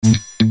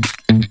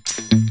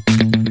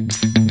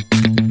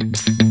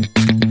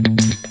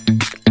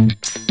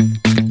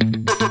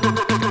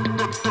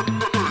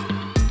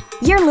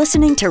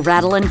listening to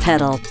Rattle and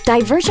Pedal,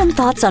 divergent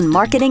thoughts on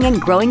marketing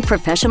and growing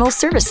professional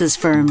services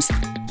firms.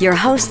 Your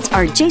hosts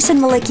are Jason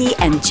Malicki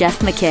and Jeff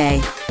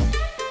McKay.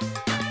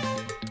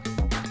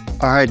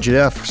 All right,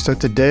 Jeff. So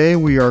today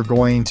we are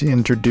going to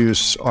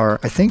introduce our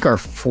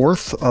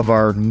fourth of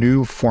our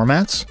new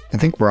formats. I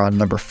think we're on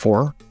number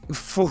 4.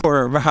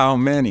 4 of how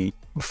many?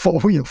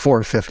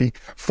 450.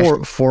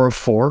 4 of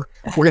 4.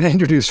 We're going to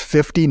introduce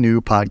 50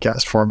 new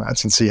podcast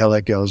formats and see how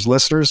that goes.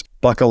 Listeners,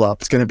 buckle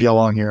up. It's going to be a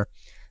long year.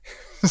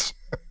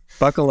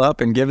 Buckle up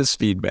and give us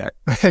feedback.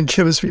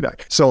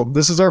 So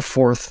this is our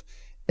 4th.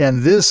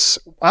 And this,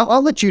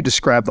 I'll let you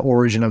describe the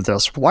origin of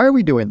this. Why are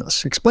we doing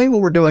this? Explain what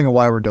we're doing and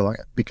why we're doing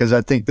it. Because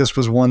I think this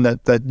was one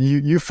that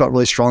you felt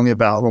really strongly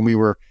about when we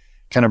were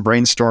kind of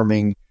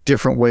brainstorming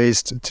different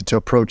ways to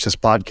approach this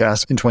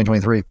podcast in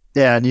 2023.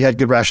 And you had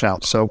good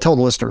rationale. So tell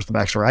the listeners the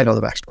backstory. I know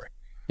the backstory.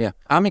 Yeah,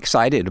 I'm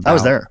excited about it. I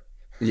was there.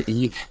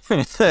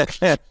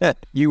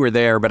 You were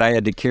there, but I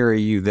had to carry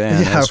you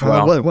then as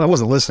well. I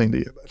wasn't listening to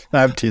you. But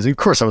I'm teasing. Of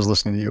course I was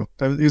listening to you.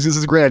 This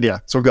is a great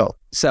idea. So go.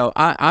 So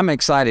I'm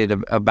excited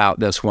about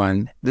this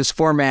one. This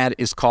format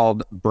is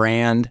called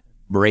Brand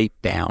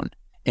Breakdown.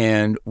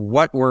 And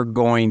what we're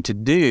going to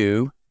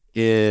do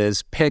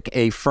is pick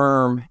a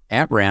firm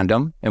at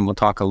random, and we'll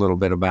talk a little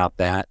bit about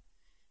that.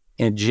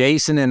 And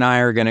Jason and I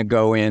are going to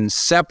go in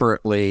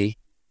separately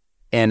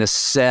and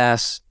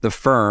assess the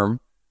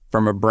firm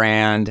from a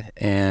brand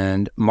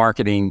and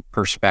marketing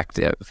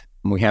perspective.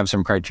 We have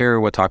some criteria.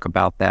 We'll talk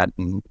about that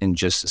in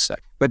just a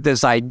sec. But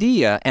this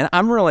idea, and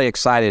I'm really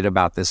excited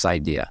about this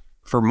idea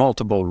for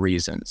multiple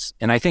reasons,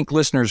 and I think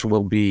listeners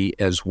will be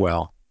as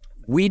well.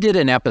 We did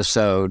an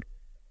episode,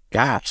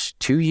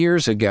 2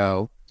 years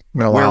ago,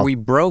 where we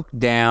broke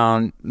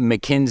down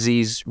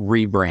McKinsey's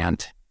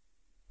rebrand,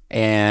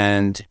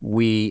 and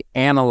we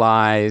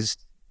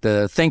analyzed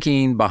the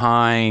thinking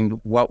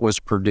behind what was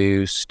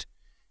produced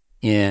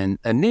in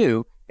a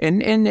new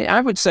and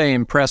I would say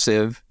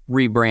impressive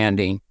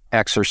rebranding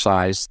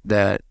exercise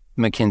that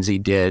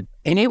McKinsey did.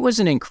 And it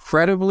was an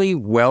incredibly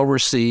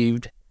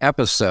well-received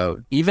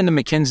episode. Even the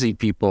McKinsey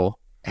people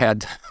had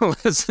to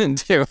listen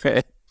to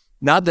it.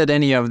 Not that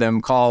any of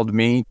them called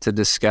me to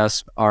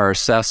discuss our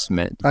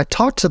assessment. I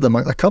talked to them,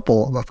 a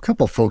couple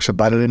of folks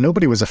about it, and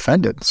nobody was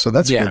offended. So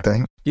that's a good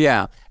thing.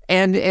 Yeah.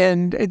 And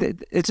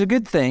it's a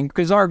good thing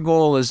because our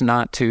goal is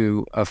not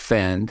to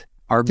offend.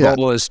 Our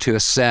goal is to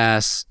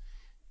assess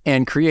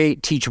and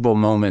create teachable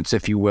moments,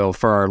 if you will,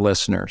 for our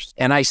listeners.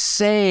 And I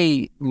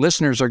say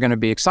listeners are going to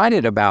be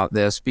excited about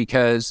this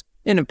because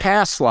in a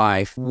past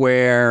life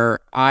where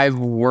I've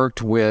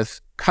worked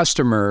with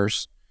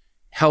customers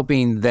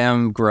helping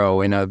them grow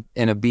in a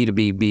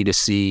B2B,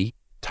 B2C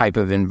type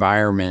of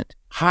environment,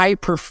 high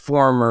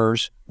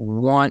performers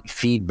want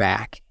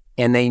feedback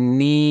and they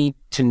need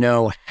to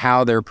know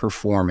how they're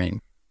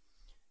performing.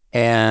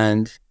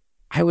 And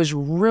I was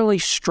really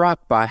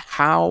struck by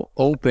how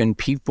open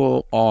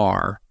people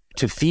are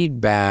to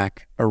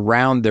feedback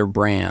around their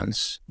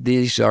brands.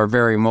 These are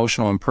very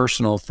emotional and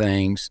personal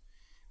things,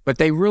 but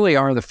they really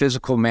are the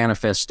physical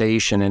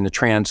manifestation and the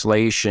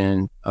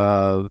translation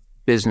of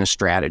business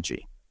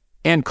strategy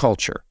and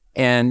culture.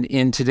 And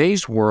in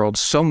today's world,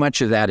 so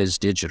much of that is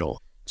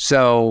digital.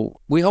 So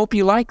we hope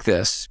you like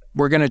this.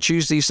 We're going to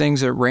choose these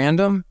things at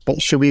random. Well,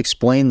 should we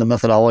explain the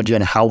methodology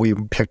and how we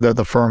picked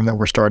the firm that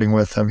we're starting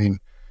with? I mean,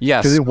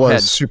 yes, because it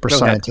was super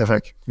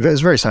scientific. It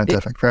was very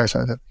scientific, very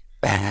scientific.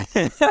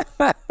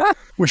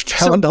 Which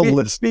down the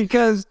list.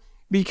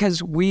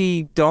 Because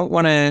we don't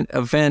want to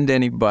offend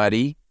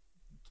anybody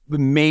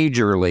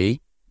majorly.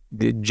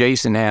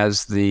 Jason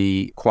has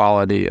the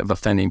quality of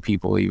offending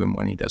people even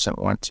when he doesn't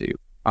want to.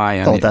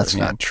 That's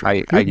not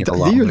true. I get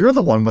along. You're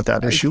the one with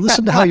that issue.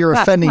 Listen to how you're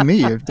offending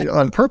me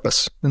on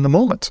purpose in the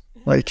moment.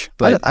 I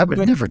would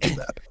never do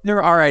that.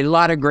 There are a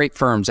lot of great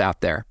firms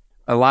out there.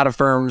 A lot of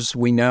firms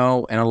we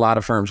know and a lot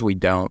of firms we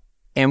don't.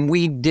 And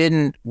we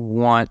didn't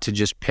want to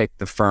just pick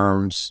the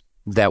firms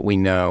that we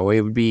know.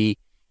 It would be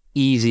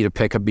easy to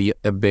pick a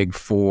big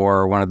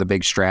four, one of the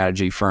big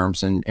strategy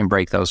firms and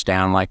break those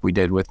down like we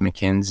did with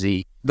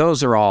McKinsey.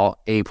 Those are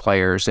all A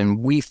players. And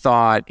we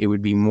thought it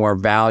would be more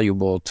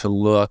valuable to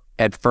look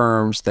at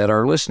firms that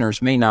our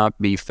listeners may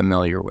not be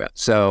familiar with.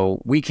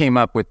 So we came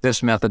up with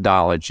this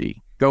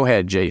methodology. Go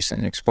ahead,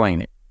 Jason, explain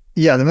it.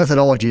 Yeah, the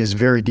methodology is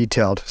very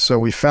detailed. So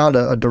we found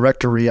a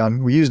directory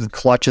we used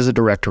Clutch as a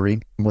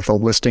directory with a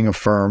listing of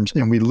firms,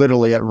 and we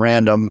literally at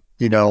random,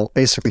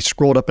 basically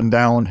scrolled up and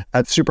down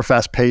at super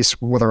fast pace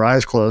with our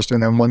eyes closed,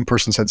 and then one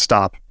person said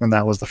stop, and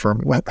that was the firm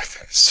we went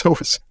with. So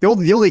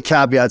the only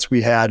caveats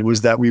we had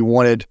was that we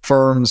wanted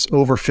firms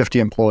over 50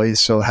 employees,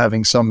 so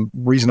having some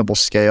reasonable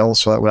scale.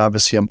 So that would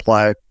obviously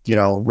imply,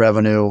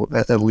 revenue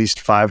at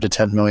least 5 to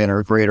 10 million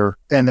or greater.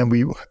 And then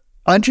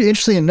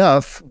interestingly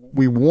enough,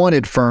 we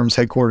wanted firms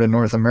headquartered in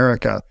North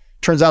America.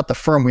 Turns out the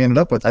firm we ended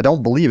up with, I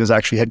don't believe is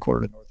actually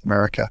headquartered in North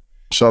America.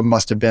 So it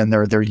must have been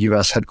their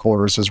U.S.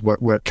 headquarters is what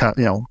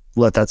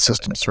let that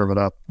system serve it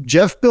up.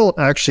 Jeff built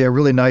actually a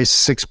really nice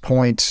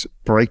 6-point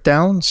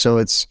breakdown.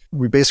 So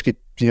we basically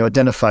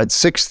identified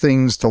 6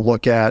 things to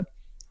look at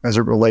as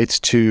it relates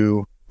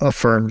to a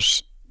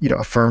firm's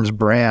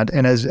brand.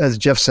 And as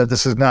Jeff said,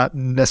 this is not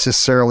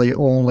necessarily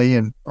only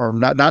or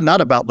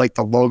not about like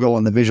the logo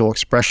and the visual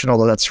expression,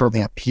 although that's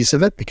certainly a piece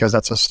of it because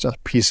that's a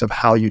piece of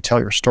how you tell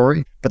your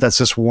story. But that's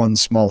just one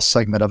small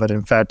segment of it.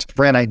 In fact,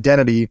 brand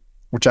identity,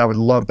 which I would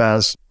lump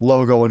as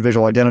logo and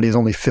visual identity, is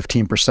only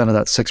 15% of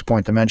that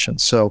 6-point dimension.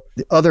 So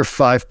the other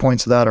 5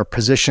 points of that are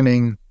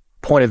positioning,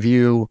 point of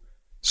view,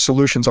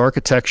 solutions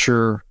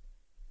architecture,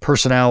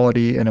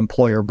 personality, and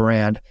employer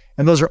brand.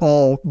 And those are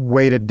all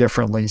weighted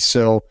differently.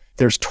 So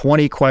there's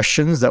 20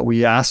 questions that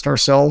we asked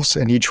ourselves,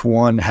 and each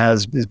one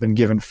has been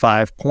given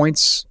 5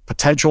 points,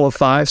 potential of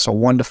 5, so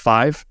 1 to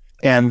 5.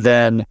 And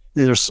then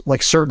there's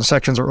like certain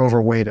sections are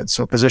overweighted.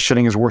 So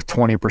positioning is worth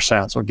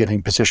 20%. So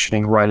getting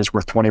positioning right is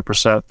worth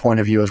 20%. Point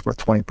of view is worth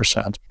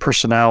 20%.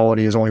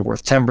 Personality is only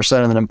worth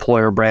 10%. And then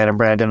employer brand and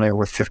brand identity are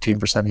worth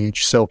 15%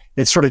 each. So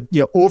it sort of,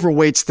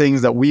 overweights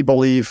things that we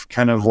believe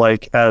kind of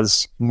like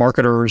as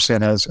marketers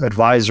and as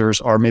advisors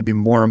are maybe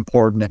more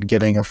important in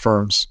getting a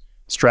firm's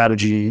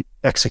strategy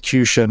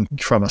execution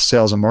from a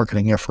sales and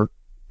marketing effort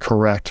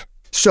correct.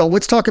 So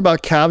let's talk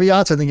about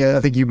caveats. I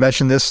think you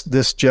mentioned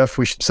this, Jeff.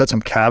 We should set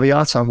some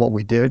caveats on what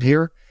we did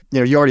here.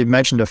 You already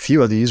mentioned a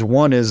few of these.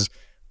 One is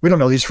we don't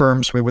know these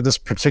firms. With this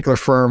particular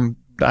firm,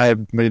 I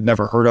had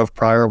never heard of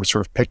prior. We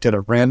sort of picked it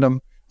at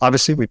random.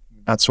 Obviously, we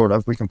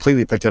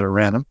completely picked it at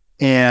random.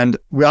 And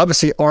we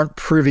obviously aren't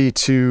privy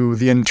to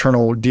the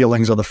internal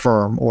dealings of the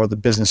firm or the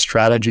business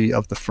strategy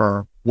of the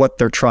firm, what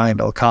they're trying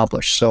to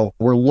accomplish. So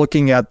we're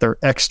looking at their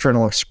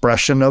external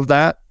expression of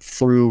that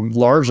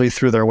largely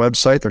through their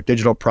website, their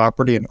digital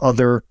property, and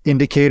other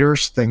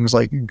indicators, things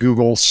like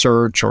Google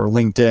search or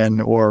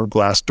LinkedIn or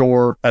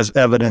Glassdoor as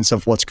evidence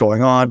of what's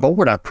going on. But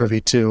we're not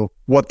privy to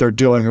what they're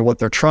doing or what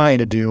they're trying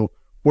to do.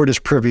 We're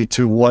just privy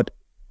to what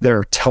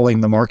they're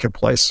telling the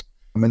marketplace.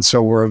 And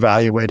so we're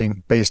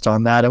evaluating based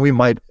on that. And we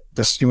might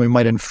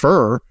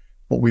infer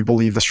what we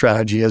believe the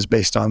strategy is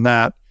based on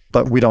that,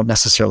 but we don't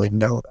necessarily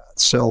know that.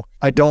 So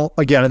I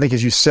think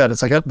as you said,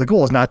 it's like the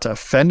goal is not to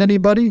offend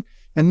anybody,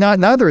 and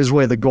neither is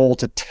really the goal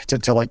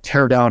to like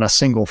tear down a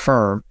single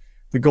firm.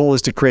 The goal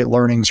is to create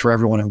learnings for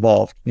everyone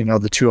involved,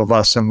 the two of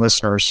us and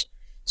listeners.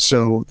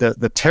 So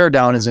the tear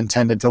down is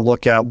intended to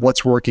look at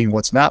what's working,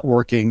 what's not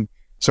working,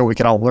 so we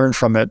can all learn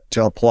from it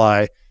to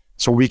apply,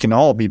 so we can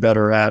all be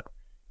better at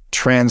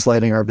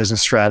translating our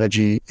business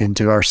strategy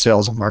into our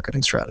sales and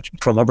marketing strategy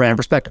from a brand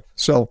perspective.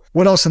 So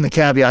what else in the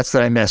caveats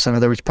that I missed? I know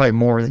there was probably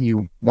more that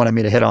you wanted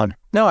me to hit on.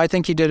 No, I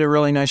think you did a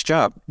really nice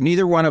job.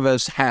 Neither one of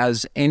us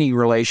has any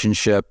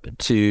relationship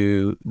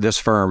to this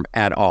firm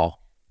at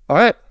all. All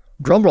right,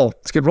 drum roll.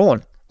 Let's get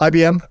rolling.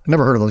 IBM,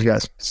 never heard of those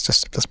guys. It's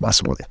just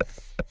messing with you.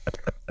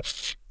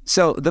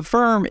 So the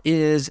firm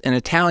is an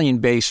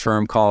Italian-based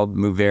firm called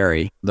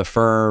Mooveri. The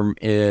firm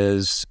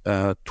is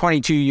a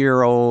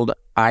 22-year-old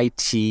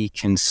IT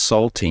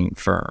consulting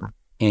firm,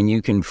 and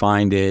you can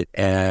find it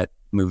at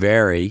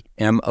Mooveri,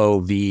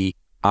 MOVIRI.com.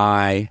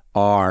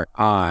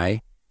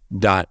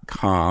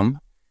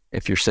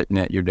 If you're sitting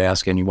at your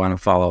desk and you want to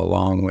follow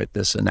along with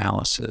this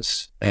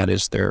analysis, that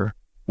is their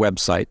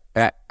website.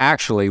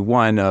 Actually,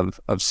 one of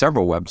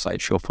several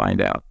websites you'll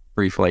find out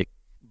briefly.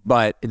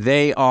 But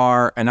they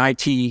are an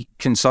IT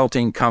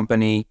consulting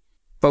company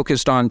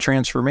focused on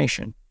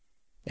transformation.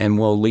 And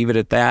we'll leave it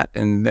at that,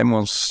 and then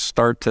we'll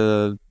start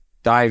to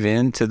dive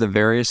into the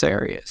various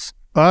areas.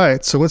 All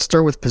right, so let's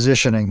start with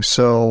positioning.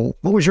 So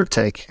what was your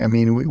take? I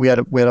mean, we had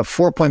a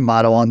 4-point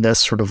motto on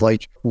this, sort of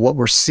like what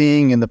we're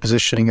seeing in the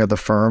positioning of the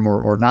firm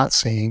or not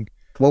seeing.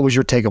 What was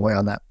your takeaway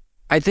on that?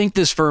 I think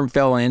this firm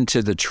fell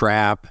into the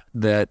trap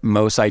that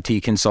most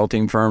IT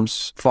consulting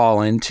firms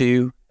fall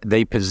into.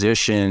 They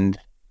positioned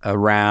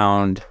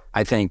around,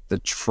 I think, the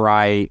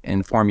trite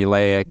and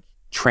formulaic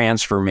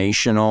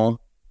transformational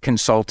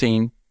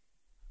consulting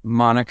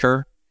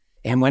moniker.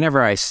 And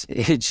whenever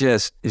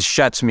it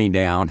shuts me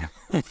down.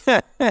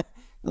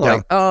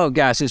 Oh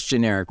gosh, it's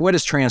generic. What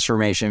does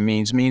transformation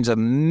mean? It means a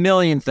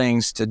million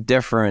things to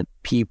different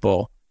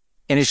people.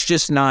 And it's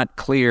just not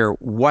clear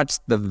what's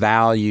the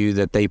value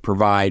that they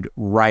provide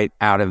right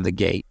out of the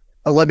gate.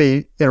 Let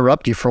me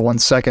interrupt you for 1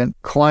 second.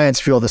 Clients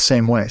feel the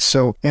same way.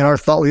 So in our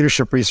thought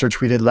leadership research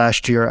we did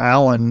last year,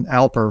 Alan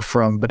Alper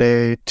from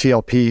Bidet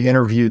TLP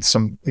interviewed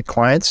some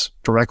clients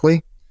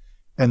directly.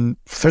 And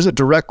there's a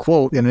direct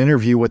quote in an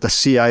interview with the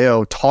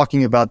CIO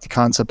talking about the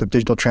concept of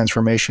digital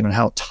transformation and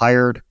how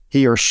tired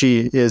he or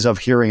she is of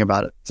hearing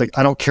about it. It's like,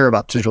 I don't care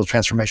about digital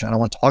transformation. I don't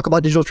want to talk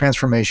about digital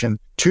transformation.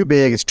 Too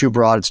big, it's too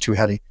broad, it's too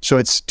heady. So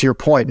it's, to your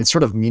point, it's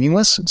sort of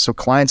meaningless. So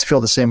clients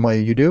feel the same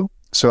way you do.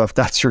 So if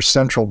that's your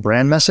central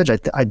brand message,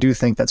 I do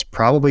think that's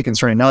probably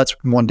concerning. Now, that's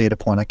one data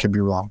point. I could be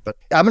wrong, but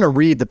I'm going to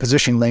read the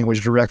positioning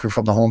language directly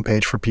from the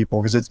homepage for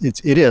people because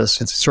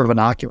it's sort of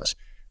innocuous.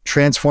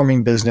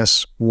 Transforming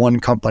business one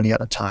company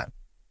at a time.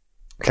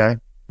 Okay.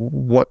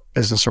 What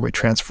business are we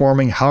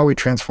transforming? How are we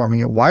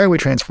transforming it? Why are we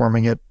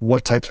transforming it?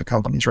 What types of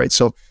companies, right?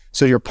 So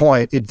to your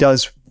point, it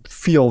does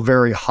feel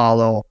very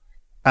hollow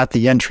at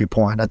the entry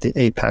point, at the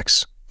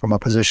apex from a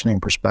positioning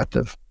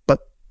perspective. But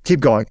keep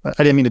going. I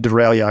didn't mean to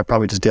derail you. I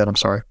probably just did. I'm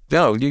sorry.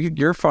 No,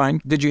 you're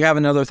fine. Did you have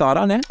another thought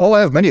on that? Oh,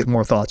 I have many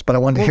more thoughts, but I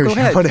wanted to hear you.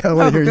 I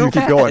want to hear you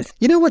keep going.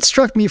 You know what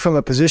struck me from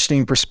a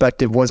positioning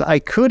perspective was I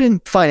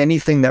couldn't find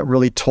anything that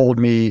really told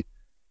me,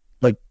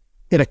 like,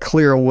 in a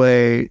clear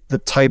way, the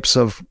types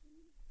of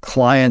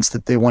clients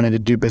that they wanted to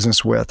do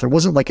business with. There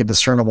wasn't like a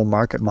discernible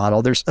market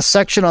model. There's a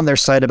section on their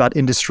site about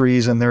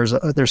industries, and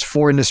there's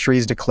 4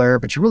 industries declared,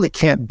 but you really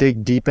can't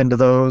dig deep into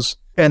those.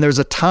 And there's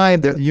a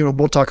time that,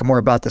 we'll talk more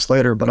about this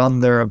later, but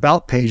on their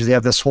about page, they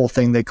have this whole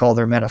thing they call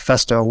their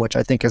manifesto, which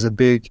I think is a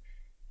big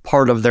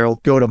part of their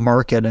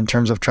go-to-market in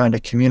terms of trying to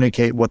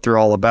communicate what they're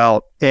all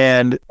about.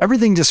 And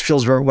everything just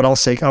feels very, I'll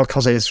say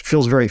it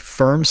feels very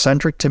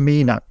firm-centric to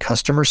me, not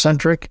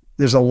customer-centric.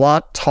 There's a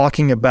lot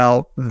talking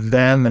about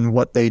them and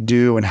what they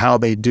do and how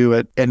they do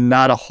it, and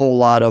not a whole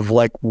lot of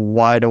like,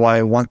 why do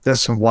I want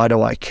this and why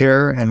do I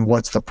care and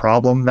what's the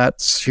problem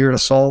that's here to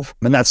solve?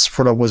 And that's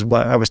sort of was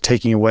what I was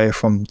taking away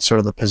from sort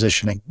of the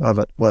positioning of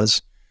it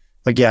was,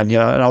 again,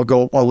 and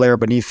I'll layer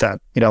beneath that.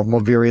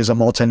 Moveria is a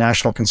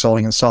multinational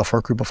consulting and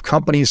software group of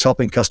companies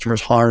helping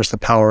customers harness the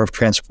power of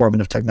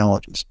transformative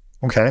technologies.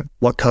 Okay,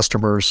 what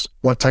customers,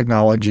 what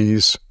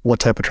technologies, what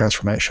type of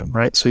transformation,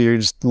 right? So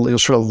you're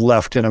sort of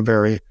left in a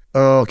very,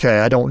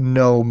 okay, I don't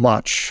know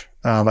much.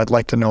 I'd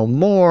like to know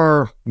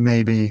more,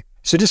 maybe.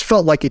 So it just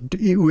felt like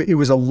it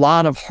was a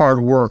lot of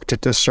hard work to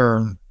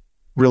discern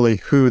really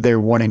who they're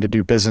wanting to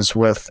do business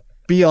with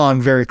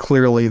beyond very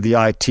clearly the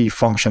IT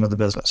function of the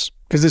business.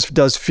 Because this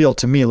does feel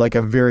to me like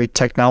a very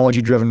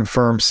technology-driven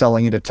firm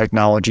selling into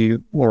technology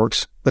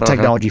orgs, the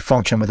technology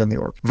function within the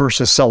org,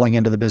 versus selling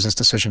into the business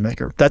decision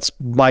maker. That's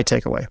my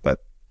takeaway. But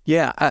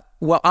yeah,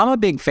 well, I'm a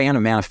big fan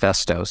of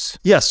manifestos.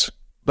 Yes.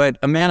 But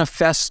a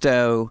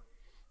manifesto,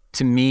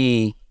 to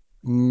me,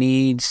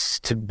 needs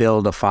to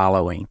build a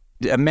following.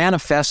 A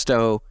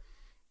manifesto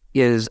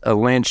is a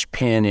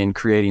linchpin in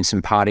creating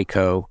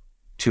simpatico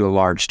to a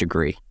large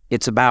degree.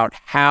 It's about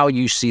how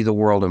you see the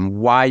world and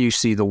why you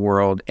see the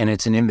world, and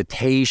it's an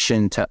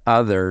invitation to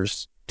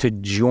others to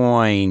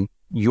join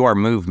your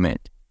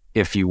movement,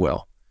 if you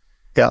will.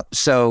 Yeah.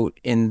 So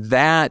in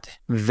that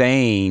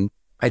vein,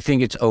 I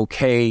think it's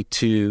okay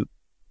to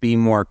be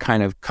more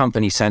kind of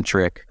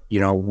company-centric.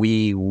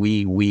 We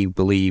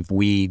believe,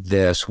 we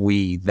this,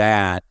 we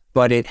that,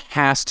 but it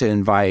has to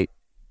invite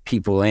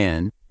people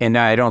in. And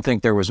I don't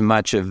think there was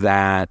much of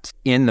that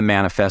in the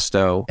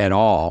manifesto at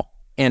all.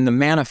 And the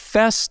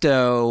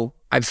manifesto,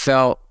 I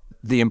felt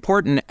the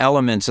important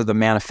elements of the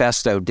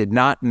manifesto did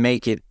not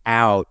make it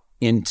out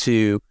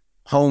into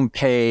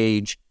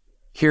homepage,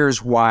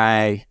 here's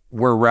why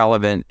we're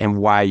relevant and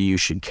why you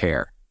should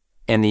care,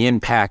 and the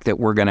impact that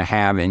we're going to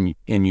have in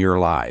your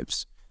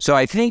lives. So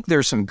I think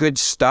there's some good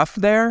stuff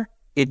there.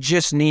 It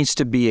just needs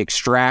to be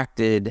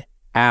extracted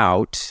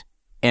out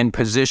and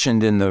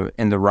positioned in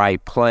the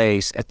right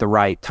place at the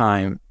right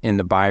time in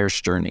the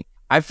buyer's journey.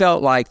 I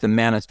felt like the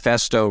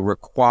manifesto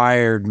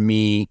required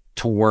me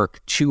to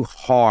work too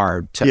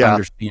hard to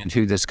understand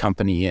who this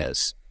company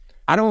is.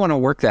 I don't want to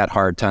work that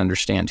hard to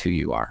understand who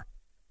you are.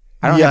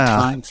 I don't have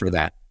time for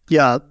that.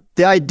 Yeah.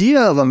 The idea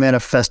of a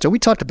manifesto, we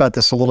talked about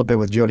this a little bit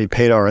with Jody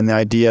Padar, and the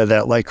idea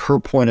that like her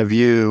point of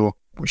view,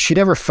 she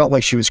never felt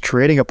like she was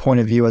creating a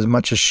point of view as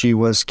much as she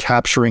was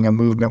capturing a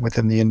movement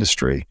within the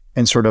industry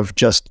and sort of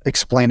just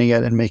explaining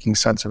it and making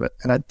sense of it.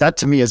 And that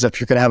to me is, if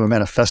you're going to have a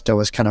manifesto,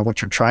 is kind of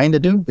what you're trying to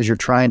do, is you're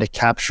trying to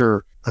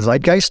capture a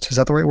zeitgeist. Is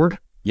that the right word?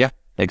 Yeah,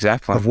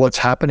 exactly. Of what's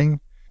happening.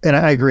 And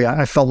I agree.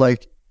 I felt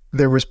like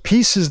there was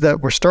pieces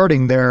that were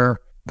starting there,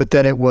 but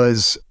then it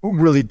was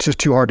really just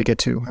too hard to get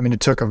to. I mean, it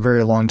took a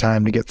very long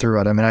time to get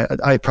through it. I mean,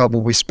 I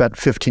probably spent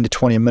 15 to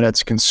 20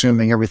 minutes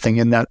consuming everything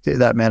in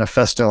that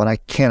manifesto, and I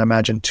can't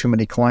imagine too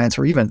many clients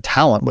or even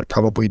talent would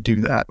probably do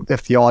that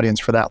if the audience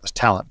for that was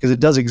talent, because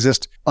it does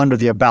exist under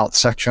the About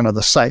section of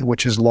the site,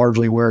 which is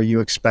largely where you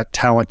expect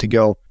talent to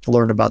go to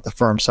learn about the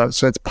firm. So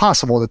it's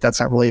possible that that's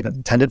not really even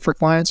intended for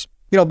clients.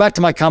 Back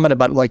to my comment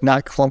about like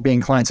not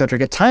being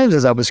client-centric, at times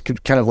as I was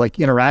kind of like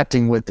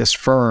interacting with this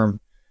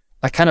firm,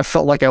 I kind of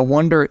felt like I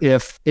wonder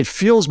if it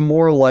feels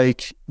more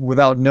like,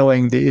 without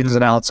knowing the ins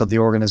and outs of the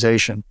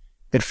organization,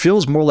 it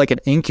feels more like an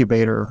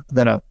incubator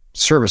than a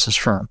services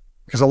firm.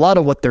 Because a lot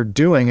of what they're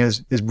doing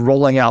is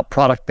rolling out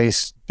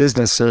product-based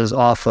businesses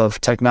off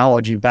of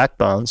technology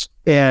backbones,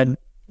 and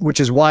which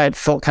is why it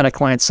felt kind of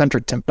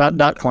client-centric to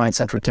not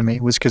client-centric to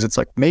me, was because it's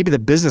like maybe the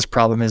business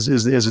problem is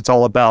it's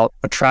all about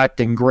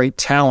attracting great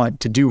talent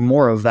to do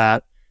more of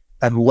that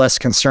and less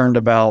concerned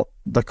about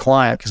the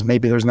client, because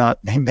maybe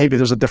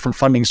there's a different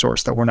funding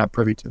source that we're not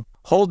privy to.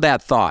 Hold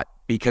that thought,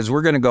 because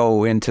we're going to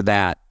go into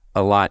that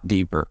a lot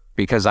deeper,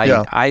 because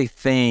I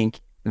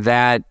think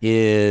that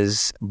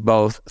is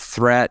both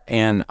threat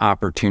and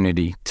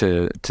opportunity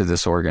to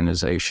this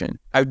organization.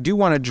 I do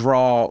want to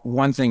draw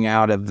one thing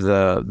out of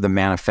the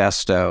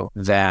manifesto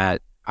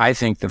that I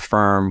think the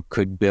firm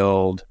could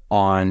build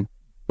on,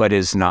 but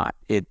is not.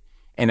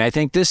 And I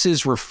think this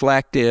is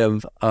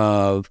reflective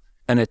of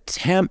an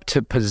attempt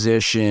to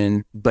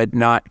position, but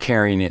not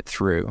carrying it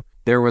through.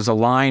 there was a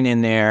line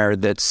in there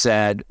that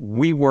said,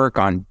 we work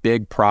on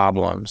big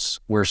problems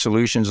where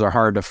solutions are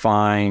hard to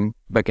find,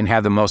 but can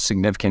have the most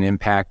significant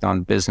impact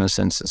on business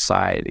and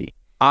society.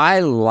 I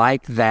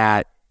like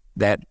that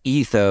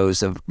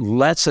ethos of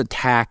let's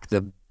attack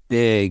the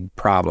big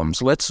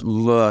problems. Let's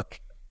look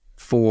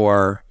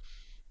for,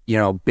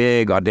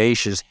 big,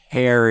 audacious,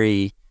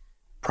 hairy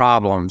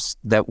problems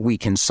that we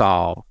can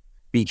solve,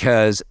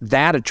 because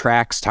that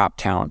attracts top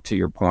talent, to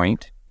your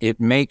point. It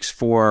makes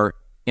for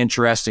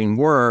interesting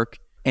work.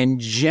 And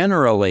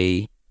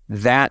generally,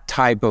 that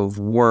type of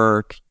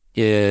work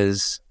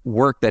is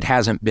work that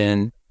hasn't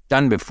been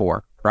done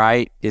before,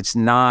 right? It's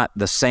not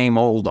the same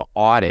old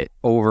audit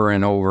over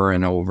and over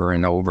and over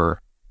and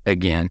over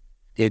again.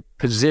 It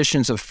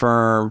positions a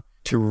firm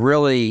to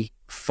really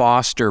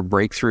foster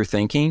breakthrough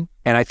thinking.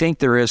 And I think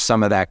there is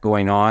some of that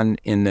going on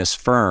in this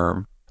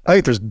firm. I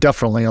think there's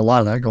definitely a lot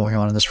of that going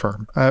on in this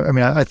firm.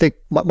 I think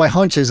my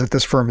hunch is that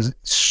this firm is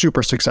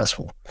super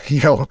successful,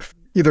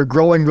 either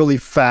growing really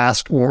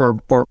fast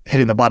or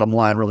hitting the bottom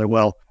line really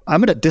well.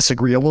 I'm going to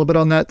disagree a little bit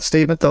on that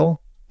statement,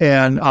 though,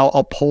 and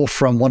I'll pull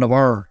from one of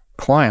our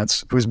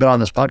clients who's been on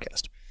this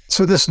podcast.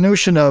 So this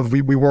notion of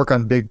we work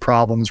on big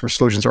problems where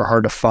solutions are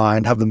hard to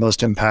find, have the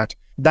most impact,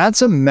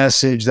 that's a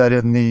message that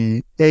in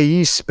the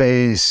AE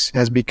space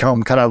has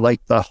become kind of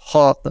like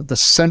the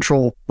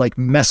central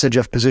message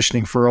of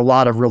positioning for a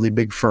lot of really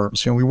big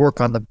firms. We work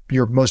on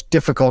your most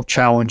difficult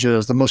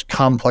challenges, the most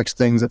complex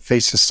things that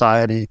face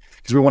society,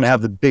 because we want to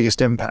have the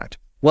biggest impact.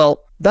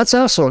 Well, that's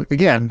also,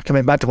 again,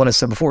 coming back to what I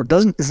said before,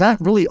 is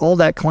not really all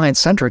that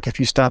client-centric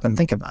if you stop and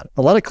think about it.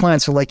 A lot of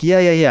clients are like,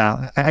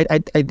 yeah,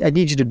 I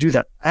need you to do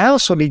that. I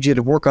also need you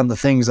to work on the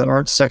things that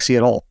aren't sexy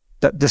at all,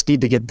 that just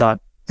need to get done.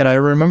 And I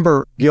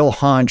remember Gil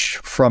Hanch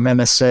from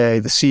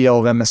MSA, the CEO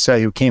of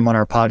MSA, who came on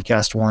our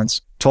podcast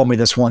once, told me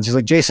this once. He's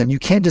like, Jason, you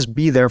can't just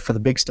be there for the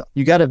big stuff.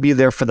 You got to be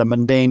there for the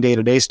mundane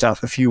day-to-day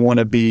stuff if you want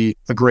to be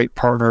a great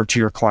partner to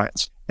your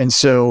clients. And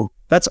so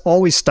that's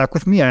always stuck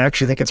with me. I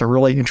actually think it's a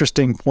really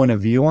interesting point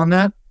of view on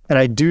that. And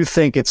I do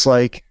think it's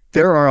like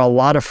there are a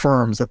lot of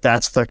firms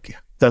that's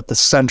the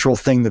central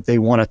thing that they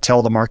want to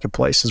tell the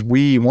marketplace is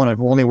we want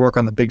to only work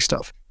on the big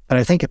stuff. And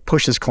I think it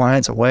pushes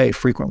clients away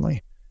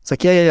frequently. It's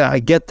like, yeah, I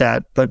get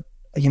that. But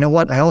you know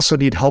what? I also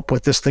need help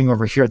with this thing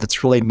over here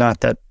that's really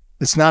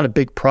it's not a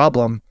big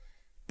problem,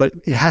 but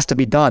it has to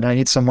be done. I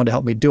need someone to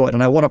help me do it.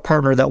 And I want a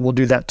partner that will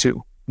do that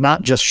too,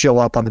 not just show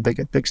up on the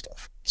big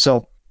stuff.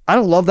 So I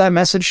don't love that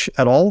message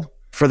at all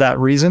for that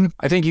reason.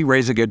 I think you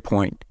raise a good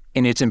point.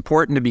 And it's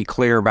important to be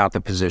clear about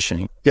the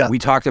positioning. Yeah. We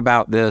talked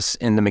about this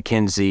in the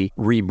McKinsey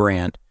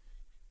rebrand.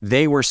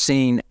 They were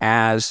seen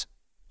as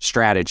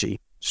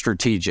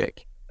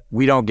strategic.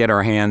 We don't get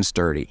our hands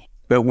dirty.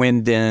 But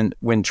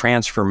when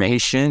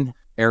transformation,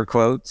 air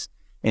quotes,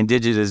 and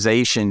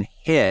digitization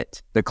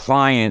hit, the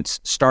clients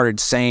started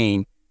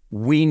saying,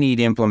 we need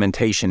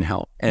implementation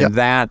help. And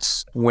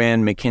That's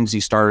when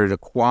McKinsey started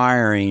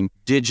acquiring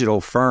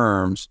digital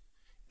firms.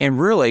 And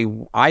really,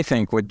 I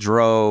think what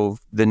drove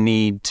the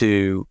need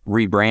to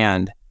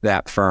rebrand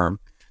that firm.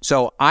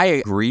 So I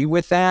agree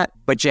with that,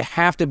 but you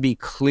have to be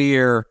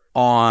clear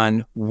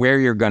on where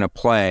you're going to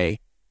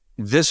play.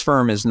 This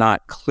firm is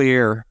not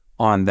clear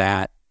on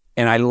that.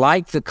 And I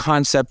like the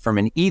concept from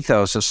an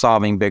ethos of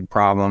solving big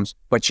problems,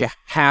 but you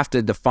have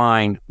to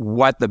define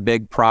what the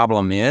big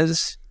problem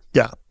is.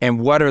 Yeah. And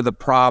what are the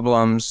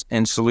problems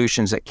and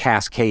solutions that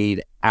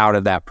cascade out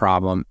of that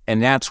problem.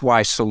 And that's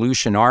why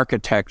solution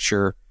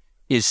architecture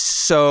is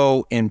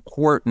so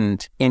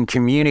important in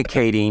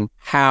communicating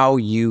how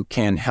you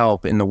can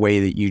help in the way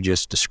that you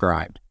just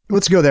described.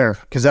 Let's go there,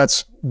 because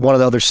that's one of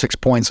the other 6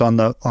 points on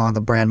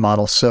the brand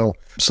model. So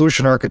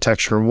solution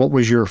architecture, what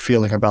was your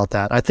feeling about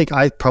that? I think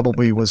I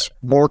probably was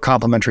more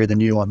complimentary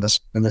than you on this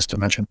in this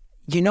dimension.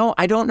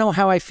 I don't know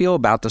how I feel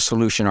about the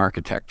solution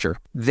architecture.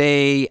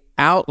 They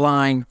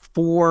outline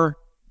 4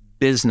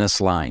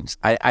 business lines.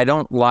 I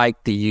don't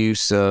like the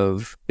use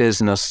of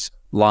business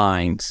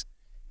lines.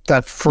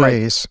 That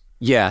phrase.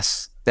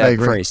 Yes, that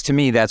phrase. To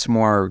me, that's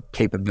more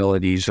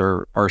capabilities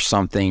or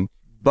something.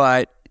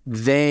 But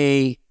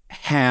they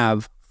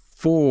have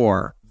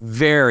 4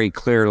 very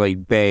clearly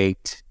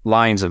baked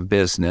lines of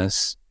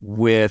business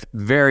with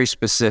very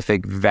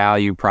specific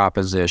value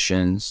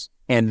propositions,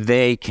 and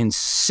they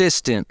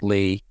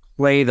consistently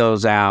play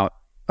those out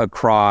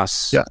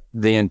across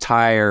the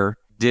entire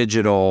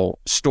digital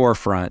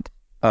storefront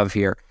of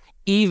here,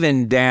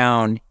 even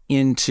down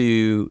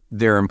into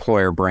their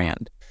employer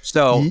brand.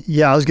 So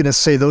yeah, I was going to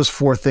say those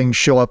 4 things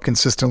show up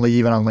consistently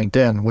even on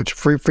LinkedIn, which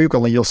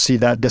frequently you'll see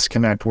that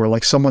disconnect where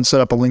like someone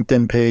set up a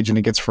LinkedIn page and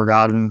it gets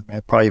forgotten.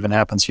 It probably even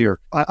happens here.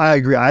 I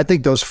agree. I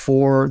think those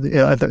 4,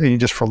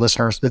 just for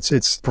listeners,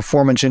 it's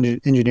performance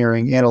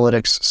engineering,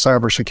 analytics,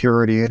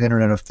 cybersecurity, and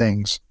Internet of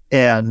Things.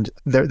 And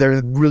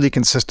they're really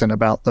consistent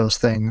about those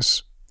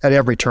things at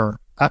every turn.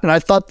 And I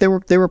thought they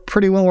were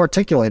pretty well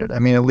articulated. I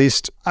mean, at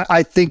least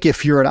I think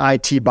if you're an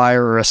IT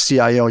buyer or a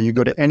CIO, you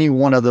go to any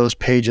one of those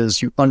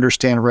pages, you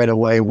understand right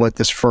away what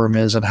this firm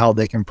is and how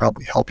they can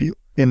probably help you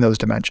in those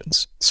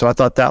dimensions. So I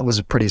thought that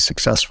was pretty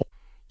successful.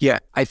 Yeah,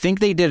 I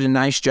think they did a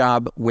nice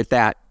job with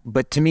that,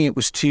 but to me it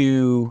was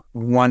too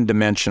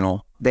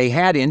one-dimensional. They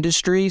had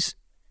industries,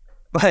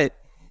 but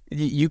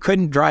you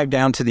couldn't drive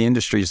down to the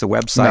industries. The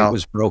website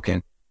was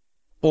broken.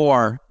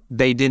 Or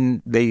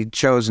they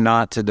chose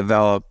not to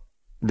develop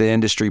the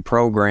industry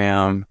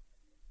program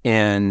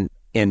in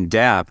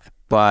depth,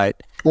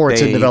 but or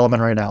it's in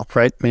development right now,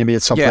 right? Maybe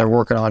it's something they're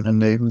working on,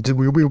 and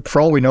we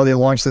for all we know, they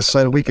launched this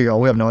site a week ago.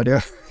 We have no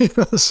idea.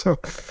 So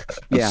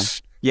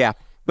yeah.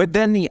 But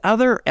then the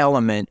other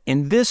element,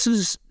 and this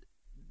is,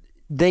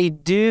 they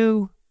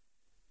do,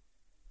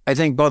 I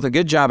think, both a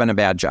good job and a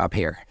bad job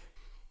here.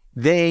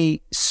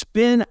 They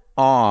spin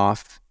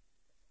off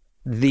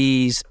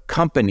these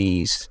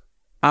companies,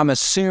 I'm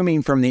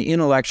assuming from the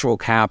intellectual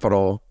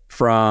capital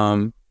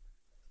from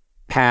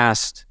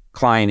past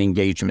client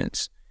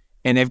engagements.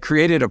 And they've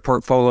created a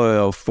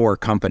portfolio of 4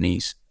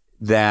 companies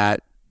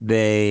that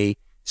they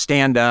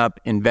stand up,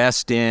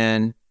 invest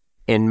in,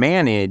 and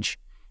manage.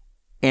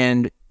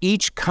 And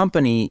each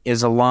company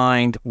is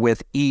aligned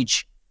with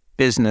each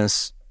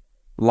business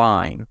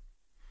line.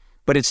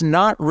 But it's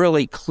not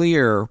really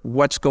clear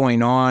what's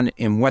going on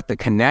and what the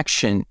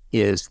connection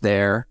is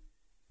there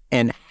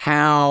and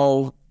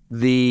how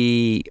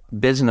the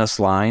business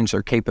lines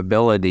or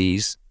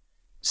capabilities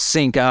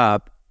sync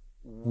up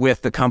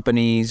with the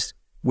companies,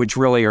 which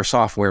really are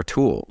software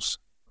tools.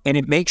 And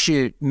it makes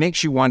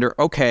you wonder,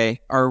 okay,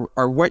 are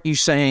what you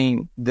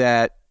saying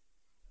that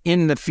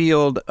in the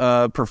field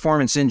of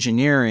performance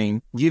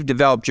engineering, you've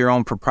developed your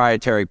own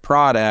proprietary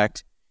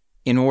product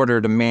in order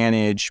to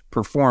manage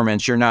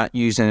performance. You're not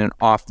using an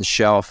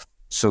off-the-shelf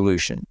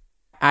solution.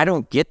 I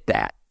don't get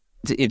that.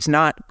 It's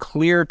not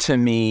clear to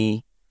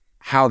me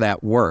how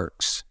that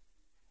works.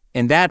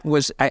 And that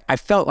was, I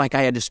felt like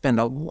I had to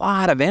spend a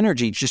lot of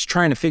energy just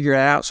trying to figure it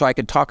out so I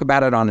could talk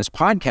about it on this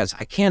podcast.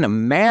 I can't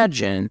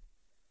imagine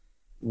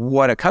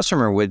what a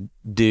customer would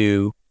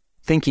do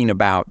thinking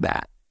about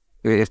that,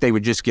 if they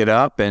would just get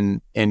up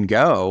and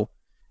go.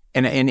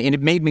 And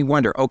it made me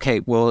wonder,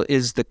 okay, well,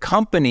 is the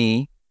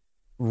company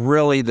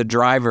really the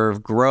driver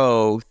of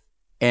growth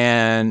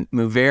and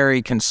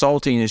Mooveri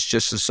Consulting is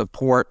just a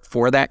support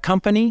for that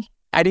company?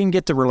 I didn't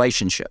get the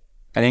relationship.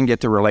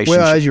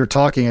 Well, as you're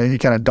talking, it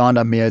kind of dawned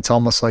on me. It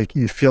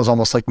feels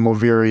almost like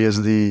Mooveri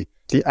is the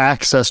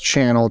access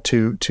channel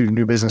to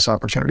new business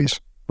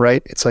opportunities,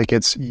 right? It's like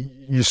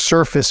you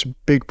surface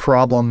big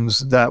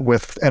problems that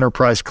with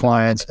enterprise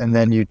clients, and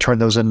then you turn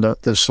those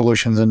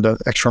solutions into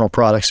external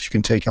products you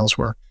can take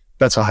elsewhere.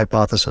 That's a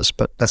hypothesis,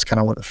 but that's kind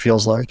of what it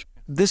feels like.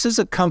 This is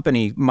a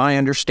company, my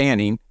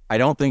understanding, I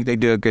don't think they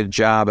do a good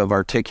job of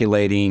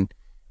articulating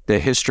the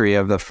history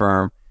of the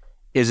firm.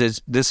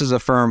 This is a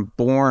firm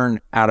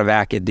born out of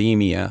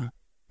academia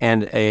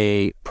and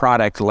a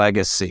product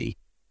legacy.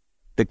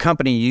 The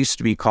company used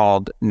to be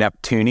called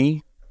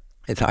Neptuni.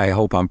 I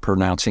hope I'm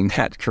pronouncing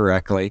that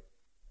correctly.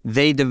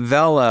 They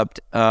developed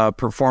a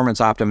performance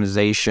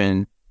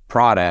optimization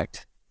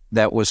product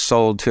that was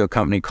sold to a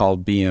company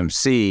called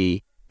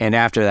BMC. And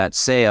after that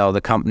sale, the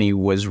company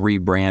was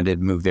rebranded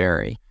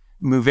Mooveri.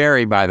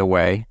 Mooveri, by the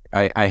way,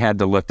 I had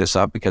to look this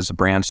up because the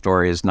brand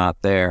story is not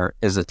there,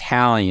 is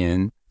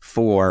Italian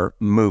for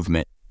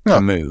movement,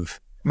 to move.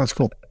 That's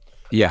cool.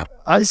 Yeah.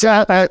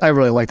 I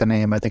really like the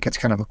name. I think it's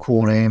kind of a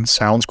cool name.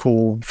 Sounds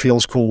cool,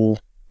 feels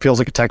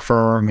like a tech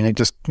firm. I mean,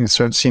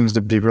 it seems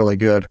to be really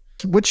good.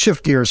 Let's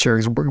shift gears here,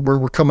 because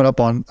we're coming up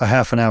on a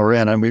half an hour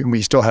in, and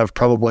we still have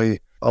probably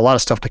a lot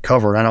of stuff to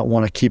cover. I don't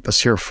want to keep us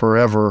here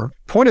forever.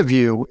 Point of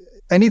view,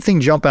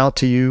 anything jump out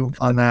to you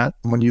on that?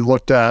 When you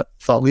looked at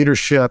thought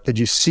leadership, did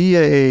you see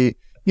a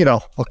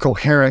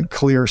coherent,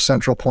 clear,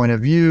 central point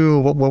of view?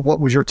 What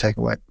was your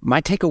takeaway?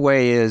 My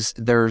takeaway is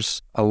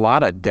there's a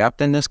lot of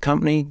depth in this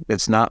company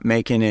that's not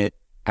making it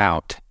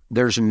out.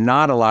 There's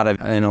not a lot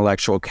of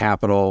intellectual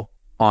capital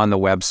on the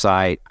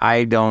website.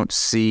 I don't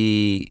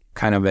see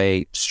kind of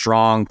a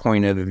strong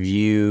point of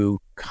view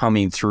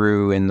coming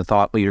through in the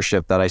thought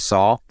leadership that I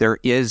saw. There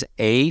is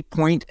a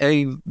point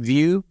of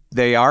view.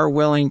 They are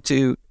willing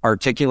to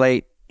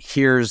articulate,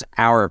 here's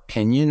our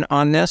opinion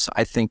on this.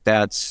 I think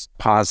that's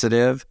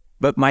positive.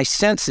 But my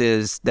sense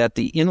is that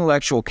the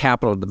intellectual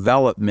capital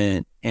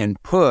development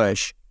and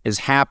push is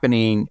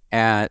happening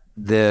at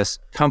this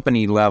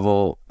company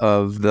level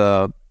of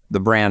the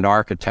brand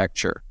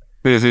architecture.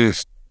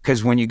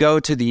 Because when you go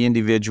to the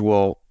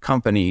individual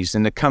companies,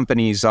 and the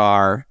companies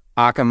are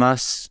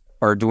Acamas,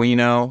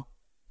 Arduino,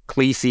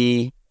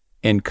 Cleathy,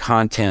 and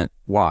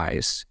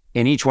ContentWise,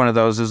 and each one of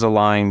those is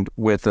aligned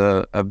with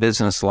a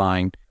business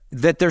line,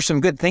 that there's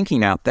some good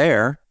thinking out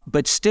there,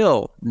 but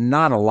still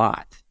not a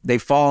lot. They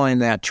fall in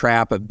that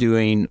trap of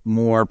doing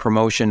more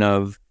promotion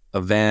of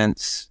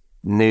events,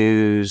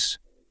 news,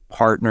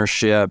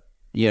 partnership,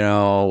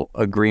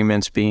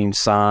 agreements being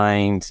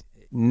signed,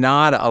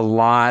 not a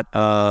lot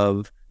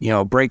of,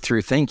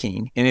 breakthrough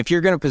thinking. And if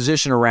you're going to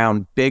position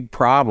around big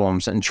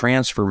problems and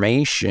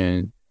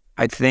transformation,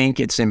 I think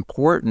it's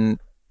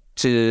important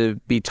to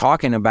be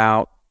talking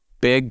about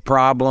big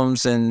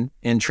problems and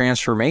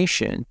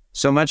transformation.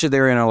 So much of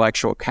their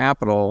intellectual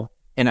capital,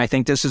 and I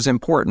think this is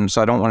important,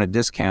 so I don't want to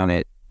discount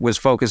it, was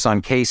focused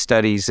on case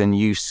studies and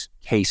use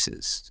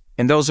cases.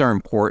 And those are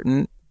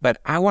important, but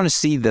I want to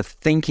see the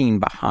thinking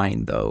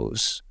behind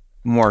those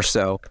more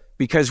so,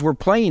 because we're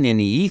playing in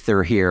the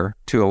ether here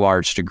to a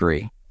large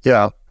degree.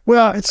 Yeah.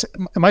 Well, it's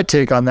my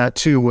take on that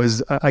too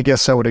was, I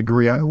guess I would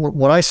agree.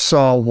 What I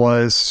saw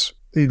was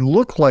it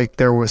looked like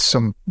there was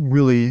some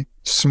really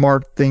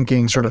smart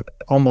thinking sort of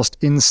almost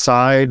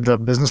inside the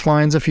business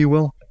lines, if you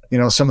will. You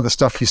know, some of the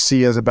stuff you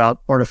see is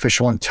about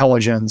artificial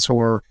intelligence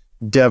or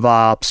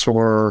DevOps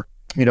or,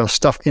 you know,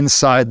 stuff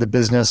inside the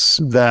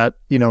business that,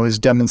 you know, is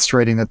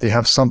demonstrating that they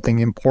have something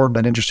important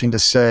and interesting to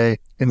say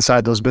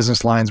inside those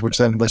business lines, which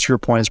then, that's your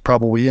point, is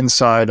probably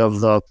inside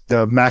of the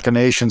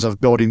machinations of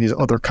building these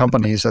other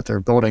companies that they're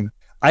building.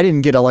 I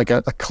didn't get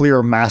a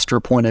clear master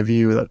point of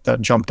view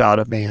that jumped out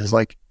at me as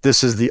like,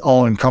 this is the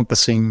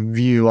all-encompassing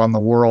view on the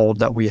world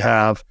that we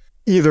have,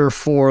 either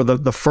for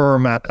the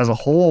firm as a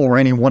whole or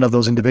any one of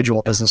those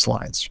individual business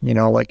lines. You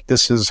know, like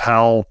this is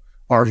how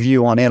our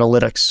view on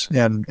analytics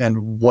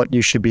and what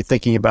you should be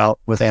thinking about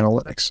with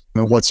analytics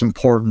and what's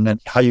important and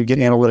how you get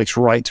analytics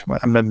right.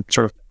 I'm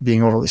sort of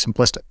being overly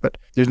simplistic, but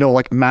there's no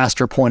like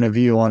master point of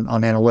view on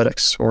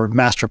analytics or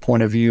master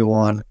point of view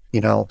on,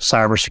 you know,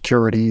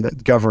 cybersecurity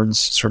that governs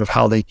sort of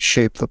how they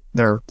shape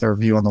their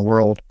view on the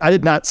world. I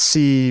did not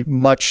see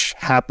much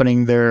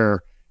happening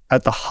there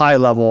at the high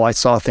level. I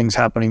saw things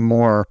happening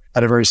more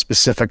at a very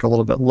specific, a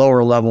little bit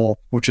lower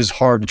level, which is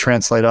hard to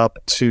translate up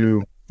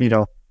to, you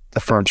know, the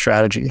firm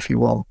strategy, if you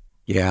will.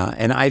 Yeah.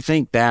 And I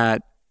think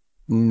that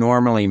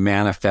normally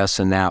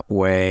manifests in that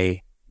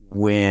way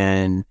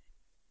when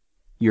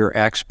your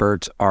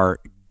experts are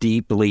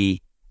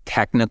deeply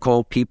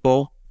technical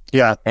people,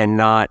 and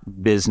not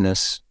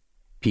business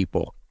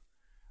people.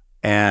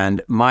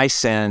 And my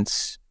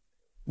sense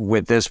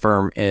with this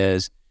firm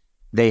is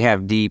they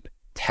have deep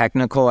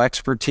technical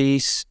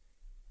expertise,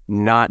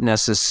 not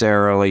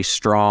necessarily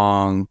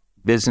strong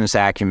business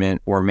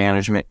acumen or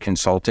management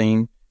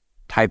consulting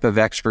type of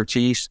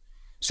expertise.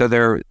 So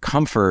their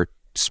comfort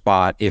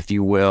spot, if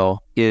you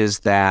will, is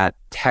that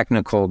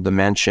technical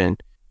dimension.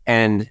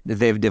 And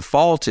they've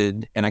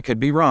defaulted, and I could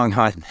be wrong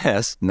on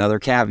this, another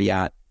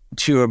caveat,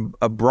 to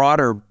a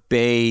broader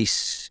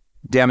base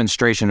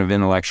demonstration of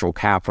intellectual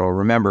capital.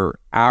 Remember,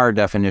 our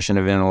definition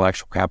of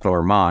intellectual capital,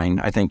 or mine,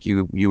 I think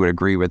you would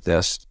agree with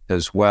this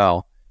as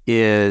well,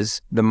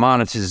 is the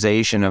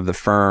monetization of the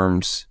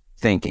firm's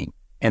thinking.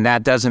 And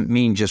that doesn't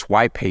mean just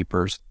white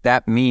papers.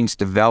 That means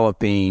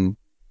developing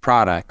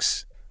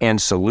products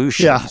and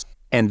solutions. Yeah.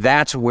 And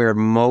that's where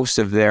most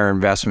of their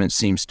investment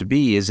seems to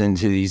be, is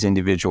into these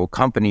individual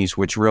companies,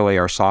 which really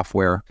are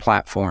software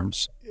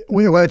platforms.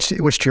 Which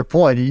to your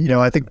point, you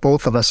know, I think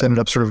both of us ended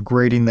up sort of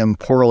grading them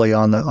poorly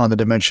on the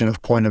dimension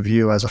of point of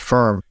view as a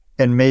firm.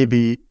 And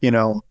maybe, you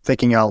know,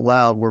 thinking out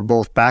loud, we're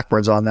both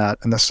backwards on that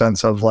in the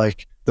sense of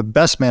like, the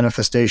best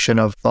manifestation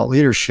of thought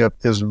leadership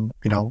is, you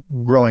know,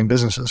 growing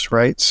businesses,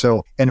 right?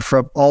 So, and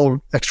from all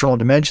external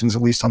dimensions,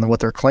 at least on what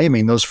they're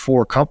claiming, those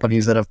 4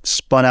 companies that have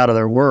spun out of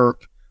their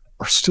work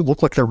are still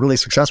look like they're really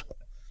successful.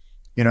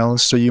 You know,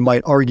 so you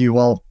might argue,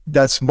 well,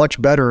 that's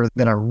much better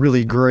than a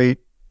really great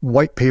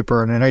white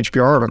paper and an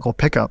HBR article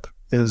pickup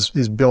is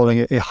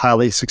building a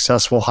highly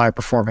successful, high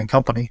performing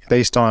company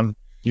based on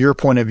your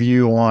point of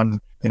view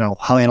on, you know,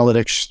 how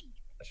analytics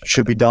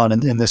should be done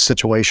in this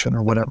situation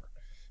or whatever.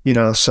 You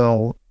know,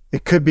 so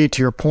it could be,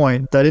 to your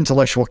point, that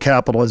intellectual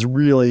capital is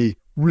really,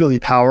 really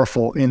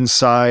powerful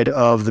inside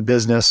of the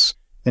business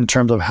in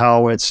terms of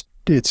how it's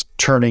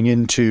turning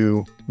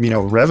into, you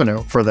know,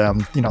 revenue for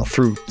them, you know,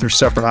 through their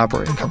separate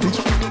operating companies.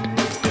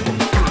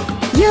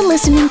 You're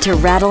listening to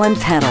Rattle and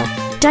Pedal,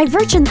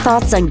 divergent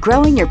thoughts on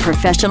growing your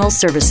professional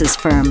services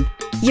firm.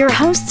 Your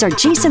hosts are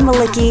Jason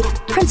Malicki,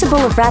 principal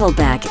of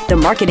Rattleback, the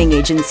marketing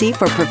agency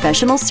for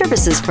professional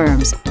services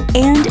firms,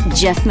 and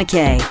Jeff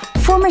McKay,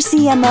 former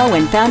CMO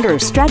and founder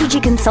of strategy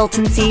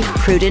consultancy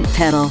Prudent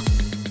Pedal.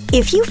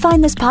 If you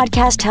find this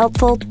podcast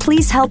helpful,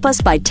 please help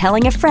us by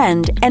telling a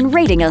friend and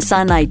rating us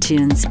on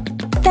iTunes.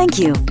 Thank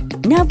you.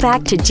 Now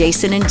back to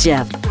Jason and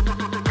Jeff.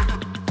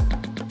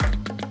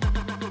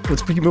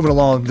 Let's keep moving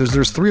along.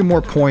 There's 3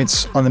 more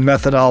points on the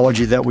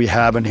methodology that we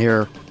have in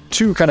here.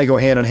 2 kind of go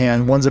hand in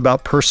hand. One's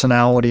about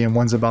personality and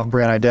one's about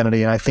brand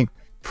identity. And I think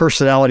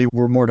personality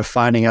we're more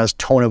defining as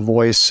tone of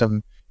voice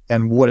and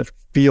what it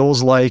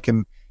feels like.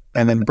 And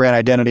then brand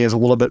identity is a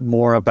little bit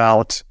more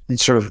about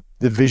sort of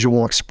the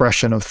visual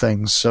expression of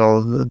things.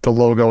 So the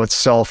logo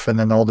itself and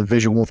then all the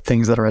visual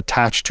things that are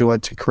attached to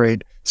it to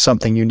create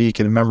something unique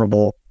and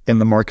memorable in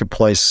the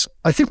marketplace.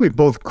 I think we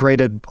both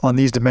graded on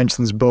these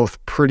dimensions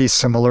both pretty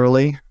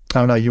similarly. I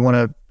don't know, you want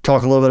to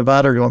talk a little bit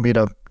about it or you want me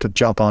to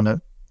jump on it?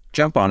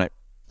 Jump on it.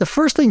 The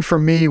first thing for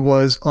me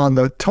was on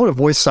the tone of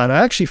voice side,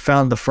 I actually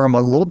found the firm a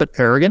little bit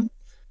arrogant.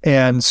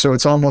 And so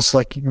it's almost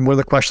like one of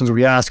the questions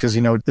we ask is,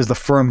 you know, is the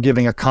firm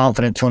giving a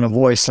confident tone of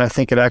voice? And I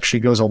think it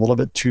actually goes a little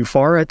bit too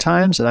far at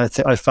times. And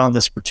I found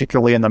this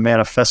particularly in the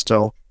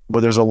manifesto,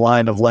 where there's a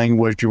line of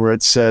language where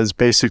it says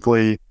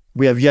basically,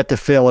 we have yet to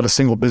fail at a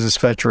single business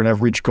venture and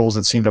have reached goals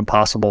that seemed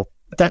impossible.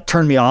 that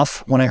turned me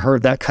off when I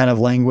heard that kind of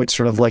language,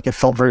 sort of like it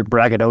felt very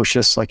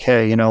braggadocious, like,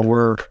 hey,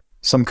 we're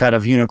some kind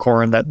of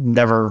unicorn that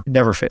never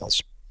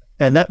fails.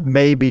 And that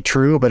may be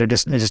true, but it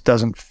just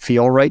doesn't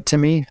feel right to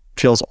me. It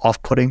feels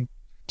off-putting.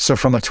 So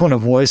from a tone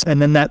of voice,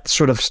 and then that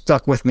sort of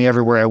stuck with me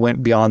everywhere I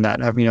went beyond that.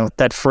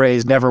 That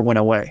phrase never went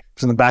away. It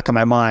was in the back of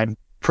my mind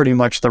pretty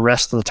much the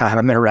rest of the time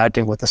I'm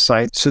interacting with the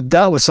site. So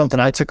that was something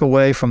I took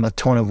away from a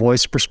tone of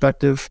voice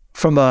perspective.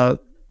 From a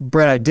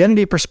brand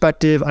identity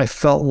perspective, I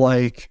felt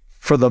like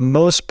for the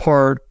most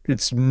part,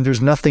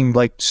 there's nothing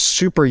like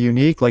super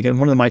unique. Like, in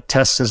one of my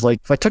tests is like,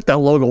 if I took that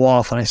logo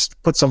off and I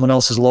put someone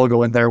else's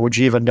logo in there, would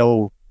you even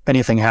know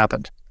anything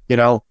happened?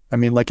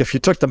 Like if you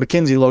took the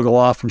McKinsey logo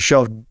off and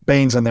shoved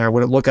Baines in there,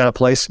 would it look out of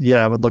place?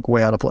 Yeah, it would look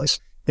way out of place.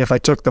 If I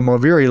took the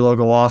Moviri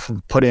logo off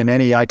and put in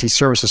any IT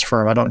services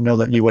firm, I don't know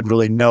that you would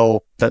really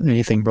know that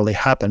anything really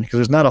happened, because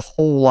there's not a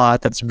whole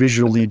lot that's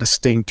visually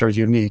distinct or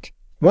unique.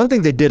 One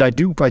thing they did, I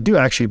do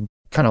actually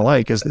kind of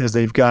like, is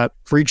they've got,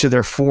 for each of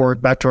their four,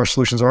 back to our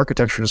solutions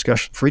architecture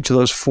discussion, for each of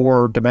those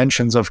four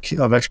dimensions of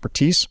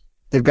expertise,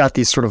 they've got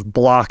these sort of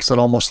blocks that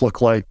almost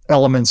look like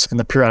elements in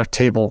the periodic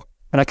table.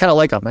 And I kind of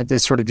like them. It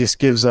sort of just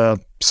gives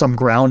some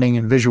grounding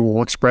and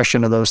visual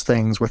expression of those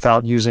things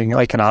without using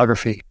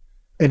iconography.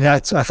 And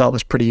that I thought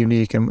was pretty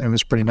unique and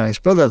was pretty nice.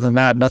 But other than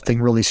that,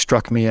 nothing really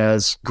struck me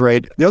as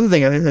great. The other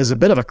thing is a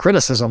bit of a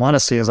criticism,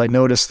 honestly, is I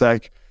noticed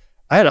that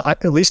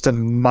at least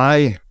in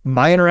my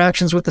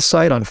interactions with the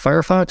site on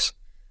Firefox,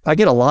 I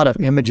get a lot of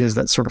images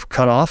that sort of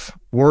cut off.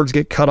 Words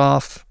get cut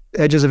off,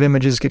 edges of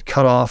images get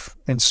cut off.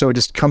 And so it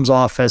just comes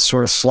off as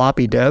sort of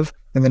sloppy dev.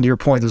 And then to your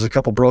point, there's a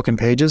couple broken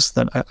pages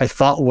that I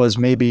thought was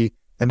maybe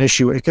an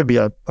issue. It could be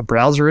a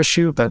browser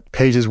issue, but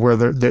pages where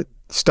the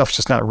stuff's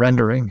just not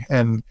rendering.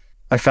 And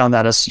I found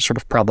that as sort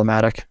of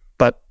problematic.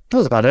 But that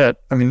was about it.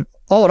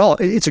 All in all,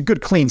 it's a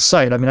good, clean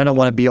site. I don't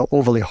want to be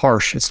overly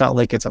harsh. It's not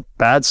like it's a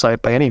bad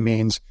site by any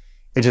means.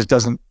 It just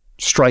doesn't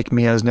strike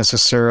me as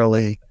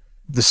necessarily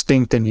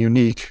distinct and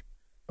unique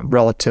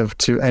relative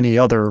to any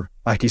other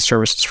IT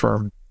services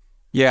firm.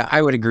 Yeah,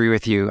 I would agree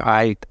with you.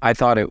 I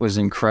thought it was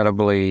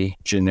incredibly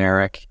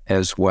generic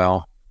as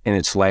well in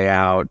its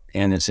layout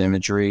and its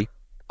imagery.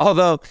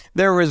 Although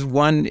there was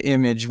one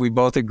image we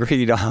both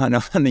agreed on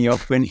the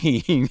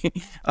opening,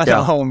 on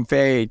the home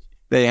page.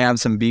 They have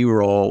some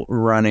B-roll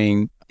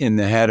running in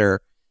the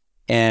header,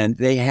 and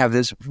they have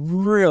this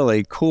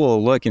really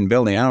cool looking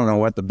building. I don't know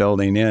what the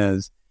building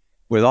is,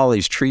 with all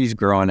these trees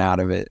growing out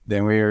of it.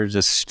 Then we were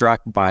just struck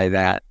by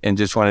that and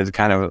just wanted to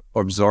kind of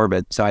absorb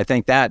it. So I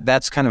think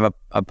that's kind of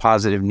a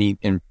positive, neat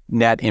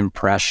net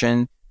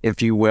impression,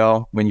 if you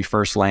will, when you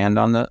first land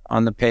on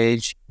the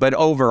page. But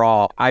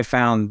overall, I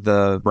found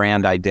the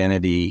brand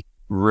identity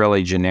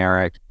really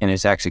generic in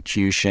its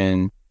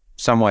execution,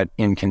 somewhat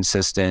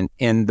inconsistent.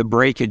 And the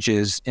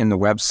breakages in the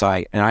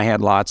website, and I had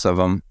lots of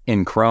them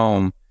in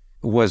Chrome,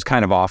 was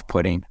kind of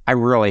off-putting. I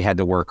really had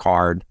to work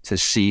hard to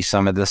see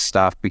some of this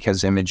stuff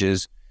because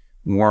images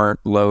weren't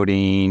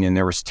loading and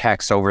there was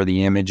text over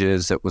the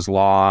images that was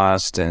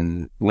lost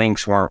and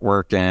links weren't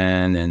working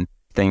and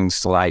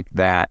things like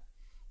that.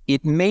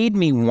 It made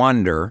me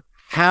wonder,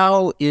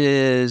 how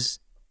is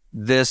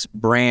this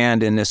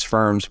brand and this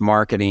firm's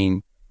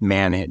marketing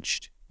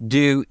managed?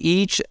 Do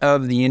each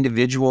of the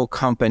individual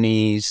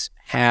companies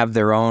have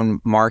their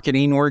own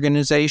marketing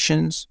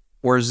organizations,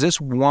 or is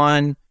this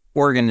one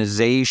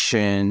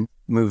organization,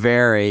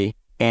 Moviri,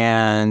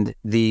 and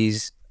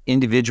these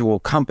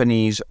individual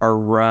companies are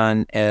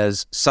run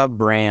as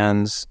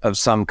sub-brands of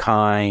some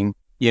kind,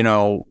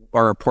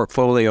 or a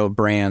portfolio of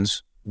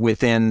brands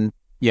within,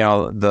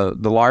 the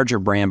larger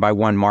brand by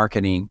one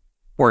marketing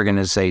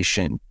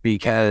organization?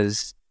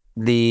 Because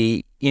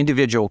the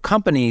individual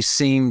companies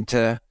seem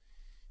to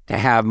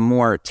have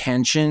more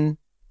attention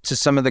to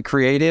some of the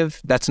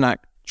creative. That's not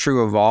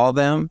true of all of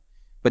them.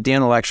 But the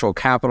intellectual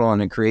capital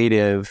and the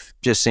creative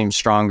just seems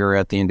stronger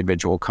at the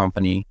individual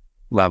company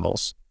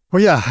levels.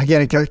 Well, yeah,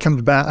 again, it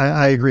comes back.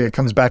 I agree. It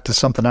comes back to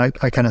something I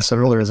kind of said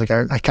earlier. Is like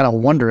I kind of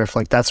wonder if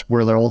like that's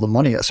where all the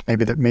money is.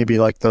 Maybe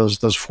like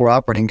those four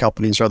operating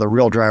companies are the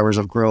real drivers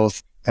of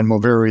growth, and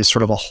Moviri is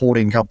sort of a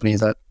holding company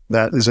that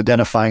is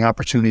identifying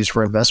opportunities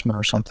for investment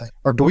or something.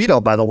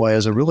 Arduino, by the way,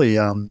 is a really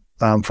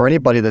for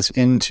anybody that's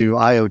into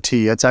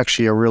IoT, it's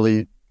actually a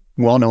really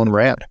well-known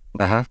brand.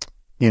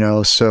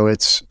 So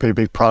it's pretty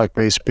big product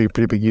base,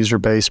 pretty big user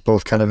base,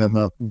 both kind of in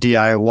the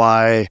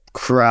DIY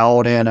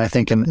crowd and I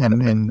think in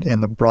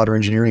the broader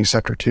engineering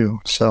sector too.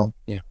 So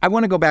yeah, I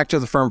want to go back to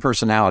the firm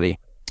personality,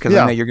 because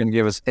I know you're going to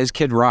give us, as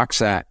Kid Rock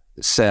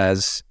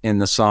says in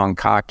the song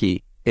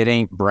Cocky, it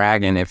ain't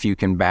bragging if you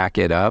can back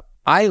it up.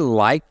 I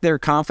like their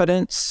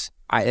confidence.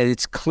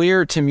 It's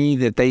clear to me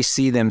that they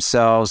see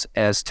themselves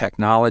as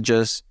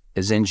technologists,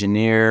 as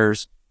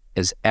engineers,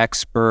 as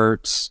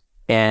experts,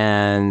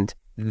 and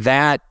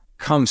that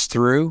comes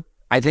through.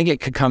 I think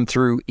it could come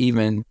through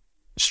even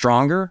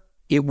stronger.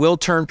 It will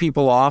turn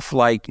people off,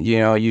 like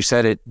you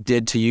said it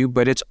did to you,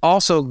 but it's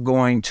also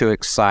going to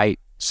excite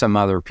some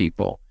other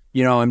people.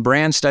 In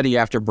brand study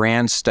after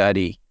brand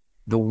study,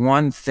 the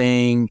one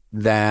thing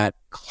that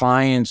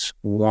clients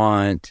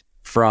want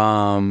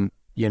from,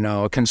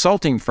 a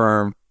consulting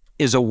firm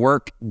is a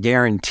work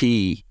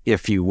guarantee,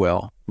 if you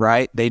will,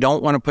 right? They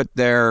don't want to put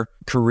their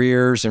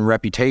careers and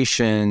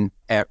reputation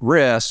at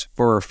risk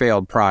for a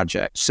failed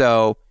project.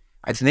 So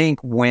I think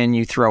when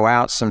you throw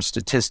out some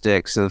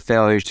statistics of the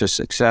failure to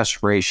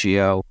success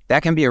ratio,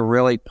 that can be a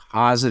really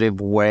positive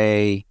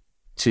way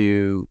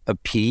to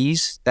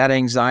appease that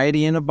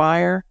anxiety in a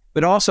buyer,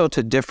 but also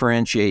to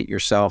differentiate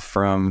yourself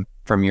from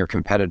your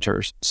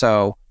competitors.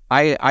 So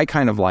I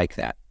kind of like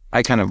that.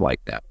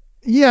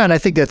 Yeah, and I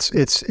think this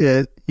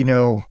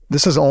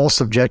is all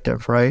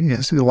subjective, right?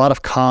 A lot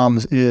of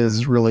comms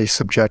is really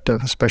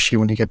subjective, especially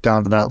when you get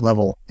down to that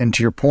level. And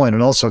to your point,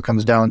 it also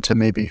comes down to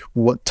maybe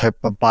what type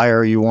of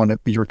buyer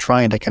you're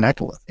trying to connect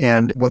with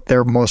and what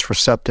they're most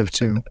receptive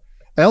to.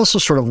 I also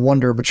sort of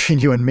wonder between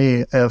you and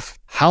me if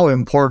how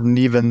important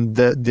even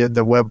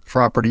the web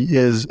property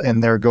is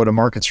in their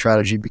go-to-market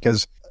strategy,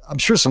 because I'm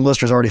sure some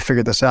listeners already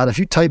figured this out. If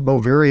you type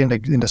Boveri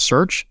into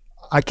search,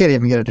 I can't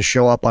even get it to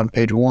show up on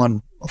page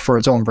one for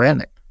its own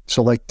branding.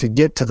 So like to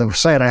get to the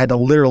site, I had to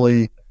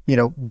literally,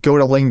 go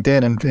to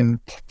LinkedIn and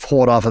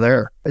pull it off of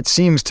there. It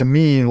seems to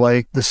me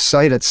like the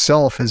site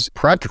itself is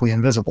practically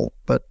invisible,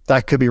 but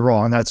that could be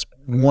wrong. That's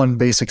one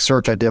basic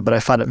search I did, but I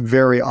found it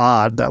very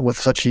odd that with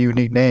such a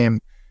unique name,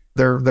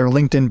 their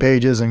LinkedIn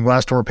pages and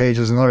Glassdoor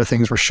pages and other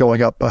things were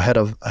showing up ahead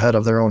of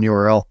their own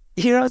URL.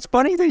 It's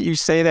funny that you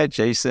say that,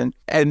 Jason.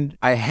 And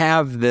I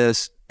have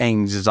this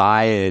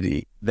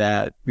anxiety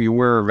that we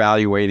were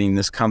evaluating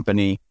this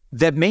company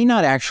that may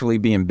not actually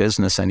be in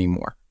business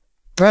anymore.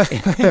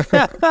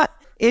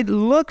 It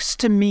looks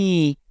to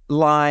me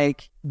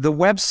like the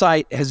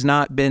website has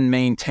not been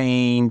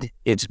maintained.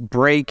 It's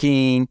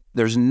breaking.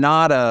 There's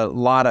not a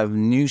lot of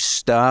new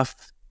stuff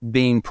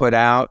being put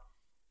out.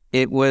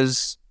 It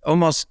was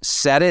almost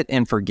set it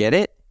and forget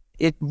it.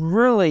 It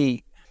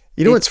really...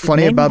 what's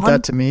funny about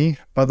that to me,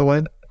 by the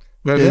way,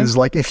 is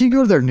like if you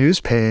go to their news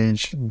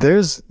page,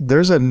 there's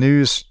a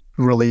news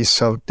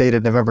release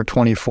dated November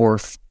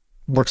 24th.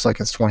 Looks like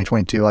it's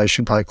 2022. I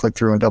should probably click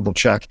through and double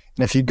check.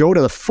 And if you go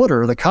to the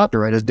footer, the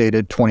copyright is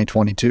dated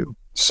 2022.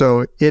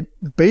 So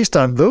based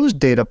on those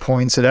data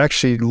points, it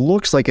actually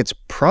looks like it's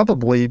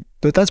probably,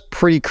 but that's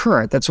pretty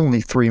current. That's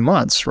only 3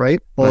 months, right?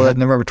 Well, at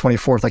November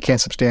 24th, I can't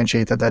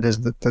substantiate that is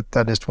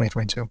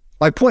 2022.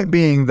 My point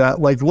being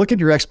that, like, look at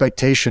your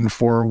expectation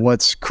for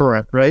what's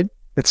current, right?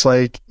 It's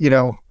like,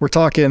 we're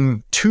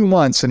talking 2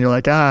 months and you're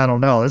like, I don't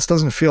know. This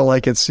doesn't feel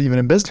like it's even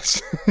in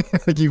business.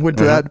 Like you went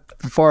to that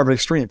far of an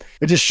extreme.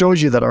 It just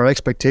shows you that our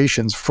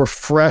expectations for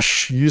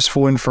fresh,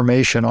 useful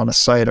information on a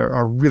site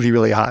are really,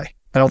 really high.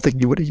 I don't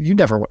think you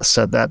never would have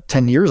said that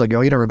 10 years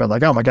ago. You'd never been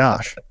like, oh my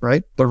gosh,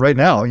 right? But right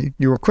now,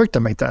 you were quick to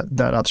make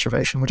that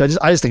observation, which I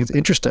just think it's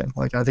interesting.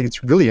 Like, I think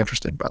it's really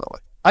interesting, by the way.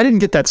 I didn't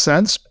get that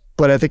sense,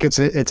 but I think it's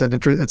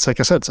like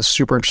I said, it's a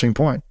super interesting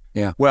point.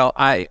 Yeah. Well,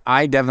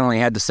 I definitely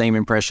had the same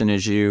impression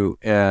as you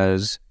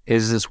as,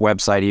 is this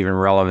website even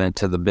relevant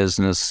to the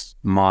business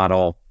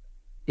model?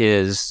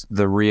 Is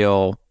the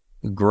real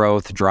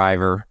growth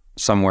driver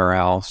somewhere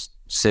else,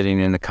 sitting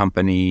in the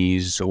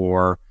companies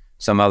or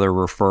some other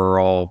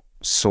referral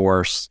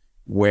source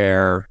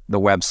where the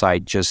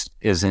website just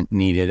isn't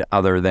needed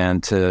other than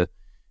to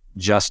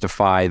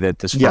justify that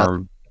this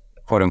firm,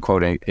 quote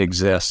unquote,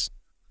 exists?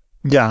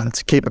 Yeah,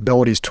 it's a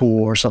capabilities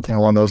tool or something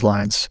along those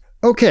lines.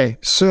 Okay,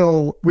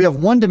 so we have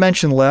one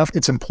dimension left.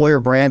 It's employer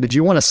brand. Did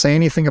you want to say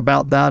anything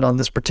about that on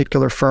this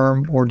particular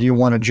firm, or do you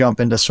want to jump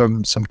into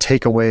some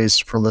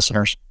takeaways for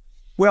listeners?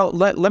 Well,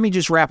 let me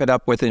just wrap it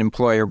up with an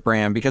employer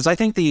brand, because I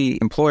think the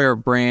employer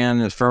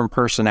brand, the firm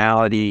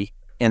personality,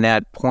 and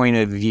that point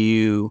of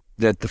view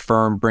that the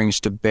firm brings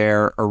to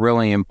bear are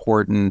really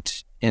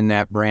important in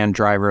that brand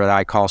driver that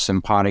I call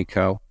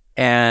simpatico.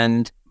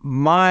 And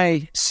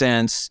my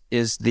sense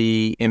is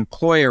the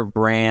employer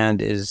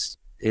brand is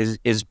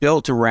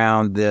built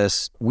around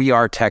this: we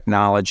are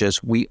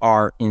technologists, we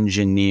are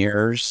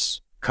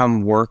engineers,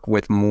 come work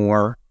with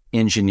more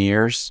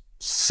engineers,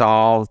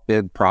 solve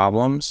big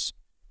problems.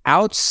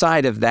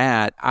 Outside of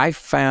that, I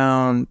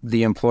found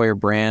the employer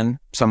brand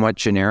somewhat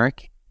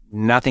generic.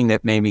 Nothing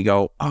that made me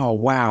go, oh,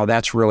 wow,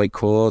 that's really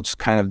cool. It's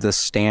kind of the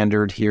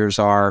standard. Here's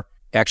our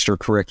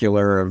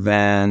extracurricular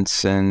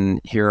events,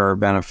 and here are our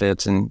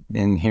benefits, and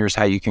here's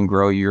how you can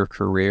grow your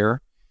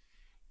career.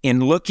 In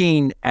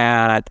looking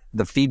at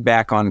the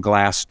feedback on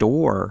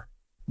Glassdoor,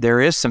 there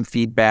is some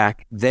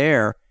feedback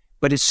there,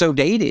 but it's so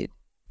dated.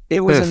 It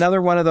was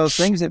another one of those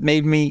things that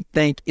made me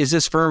think, is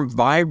this firm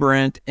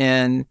vibrant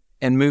and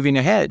moving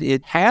ahead?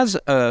 It has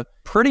a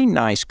pretty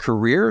nice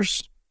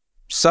careers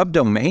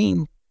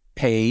subdomain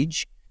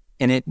page,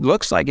 and it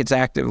looks like it's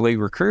actively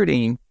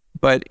recruiting,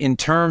 but in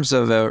terms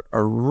of a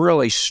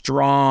really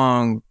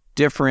strong,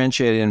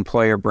 differentiated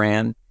employer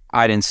brand,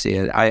 I didn't see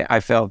it. I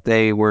felt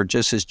they were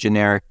just as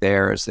generic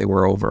there as they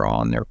were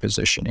overall in their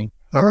positioning.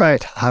 All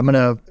right.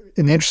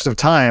 In the interest of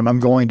time, I'm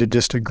going to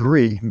just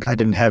agree. I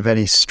didn't have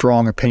any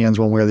strong opinions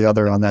one way or the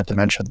other on that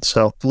dimension.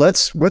 So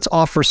let's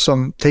offer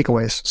some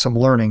takeaways, some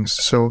learnings.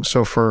 So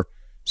for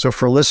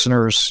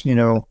listeners,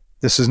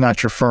 This is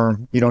not your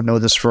firm. You don't know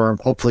this firm.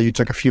 Hopefully you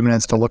took a few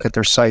minutes to look at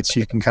their site so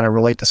you can kind of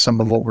relate to some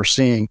of what we're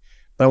seeing.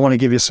 But I want to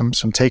give you some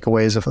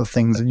takeaways of the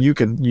things that you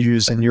can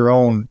use in your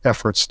own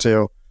efforts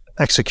to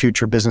execute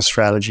your business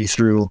strategy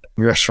through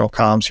your external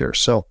comms here.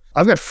 So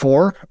I've got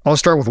 4. I'll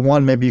start with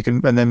 1. Maybe you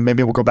can, and then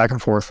maybe we'll go back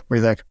and forth. What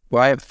do you think?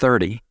 Well, I have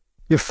 30.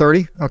 You have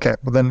 30? Okay.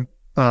 Well, then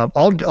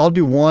I'll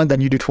do 1,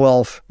 then you do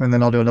 12, and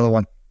then I'll do another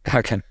one.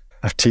 Okay.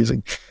 I'm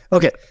teasing.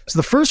 Okay. So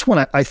the first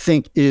one I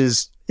think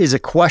is a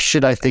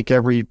question I think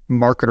every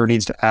marketer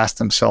needs to ask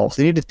themselves.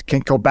 They need to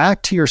go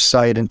back to your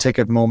site and take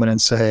a moment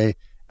and say,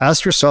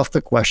 ask yourself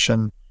the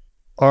question,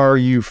 are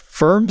we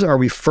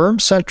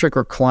firm-centric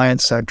or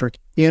client-centric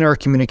in our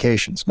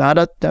communications?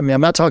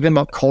 I'm not talking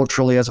about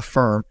culturally as a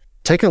firm.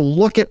 Take a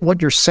look at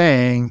what you're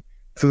saying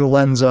through the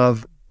lens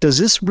of, does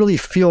this really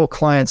feel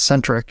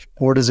client-centric,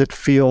 or does it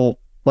feel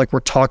like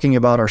we're talking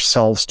about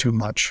ourselves too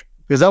much?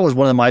 Because that was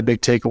one of my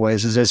big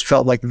takeaways, is it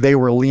felt like they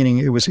were leaning,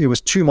 it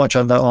was too much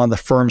on the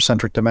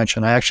firm-centric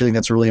dimension. I actually think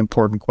that's a really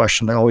important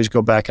question to always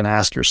go back and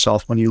ask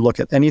yourself when you look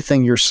at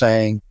anything you're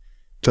saying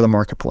to the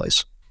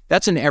marketplace.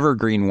 That's an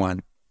evergreen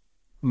one.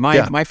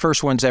 My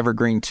first one's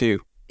evergreen too.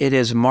 It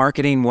is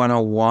marketing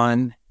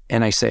 101,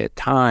 and I say it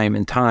time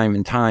and time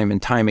and time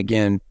and time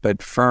again,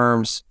 but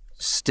firms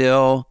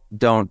still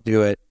don't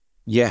do it.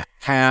 You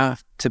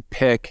have to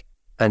pick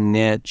a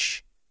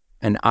niche,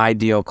 an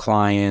ideal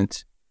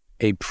client,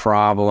 a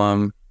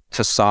problem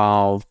to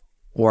solve,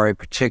 or a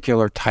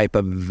particular type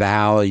of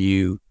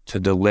value to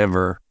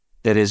deliver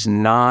that is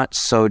not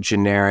so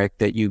generic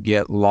that you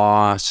get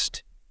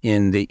lost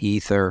in the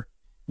ether.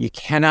 You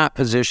cannot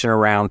position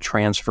around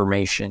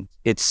transformation.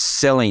 It's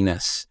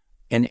silliness.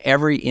 And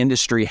every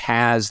industry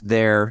has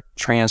their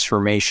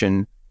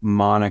transformation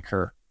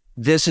moniker.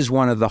 This is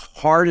one of the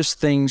hardest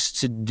things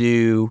to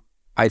do,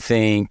 I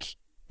think,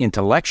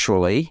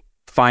 intellectually,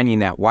 finding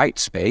that white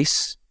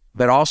space,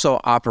 but also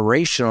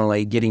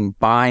operationally getting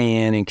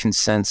buy-in and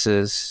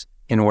consensus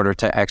in order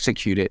to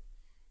execute it.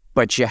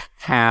 But you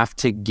have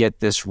to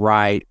get this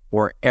right,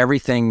 or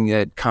everything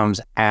that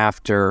comes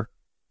after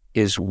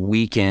is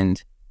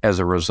weakened as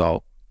a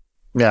result.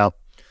 Yeah,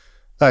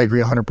 I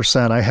agree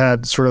 100%. I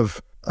had sort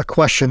of a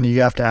question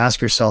you have to ask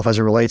yourself as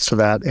it relates to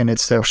that. And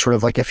it's sort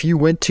of like, if you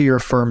went to your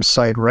firm's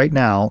site right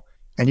now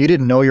and you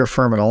didn't know your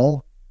firm at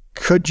all,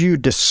 could you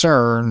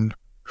discern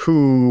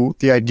who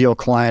the ideal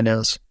client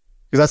is?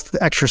 Because that's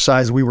the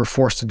exercise we were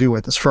forced to do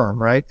at this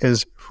firm, right?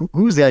 Is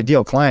who's the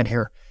ideal client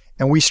here?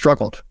 And we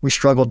struggled. We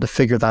struggled to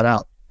figure that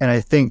out. And I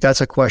think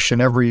that's a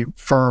question every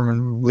firm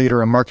and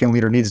leader and marketing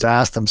leader needs to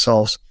ask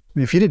themselves.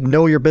 If you didn't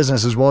know your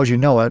business as well as you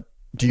know it,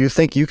 do you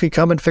think you could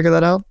come and figure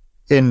that out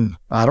in,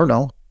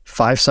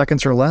 5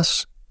 seconds or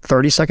less,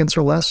 30 seconds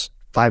or less,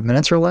 5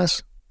 minutes or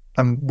less?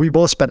 We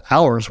both spent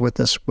hours with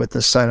this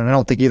site, and I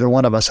don't think either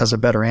one of us has a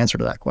better answer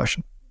to that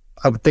question.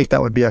 I would think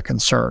that would be a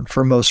concern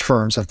for most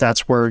firms if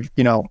that's where,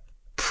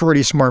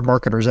 pretty smart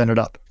marketers ended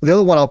up. The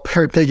other one I'll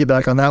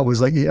piggyback on that was,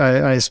 like,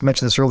 I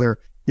mentioned this earlier,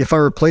 if I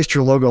replaced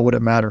your logo, would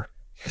it matter?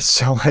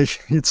 So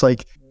it's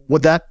like,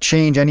 would that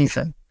change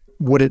anything?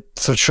 Would it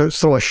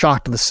throw a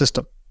shock to the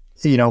system?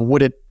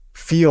 Would it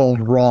feel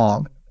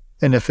wrong?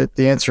 And if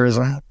the answer is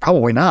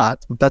probably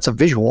not, that's a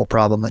visual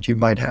problem that you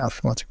might have.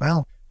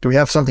 Well, do we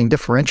have something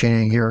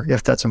differentiating here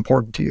if that's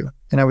important to you?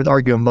 And I would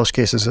argue in most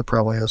cases it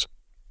probably is.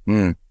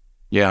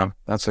 Yeah,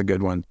 that's a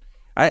good one.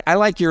 I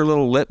like your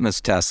little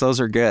litmus tests. Those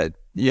are good.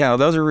 Yeah,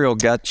 those are real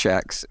gut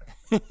checks.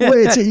 Well,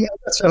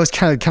 I was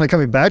kind of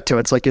coming back to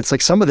it. It's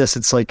like some of this,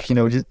 it's like,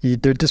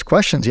 they're just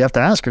questions you have to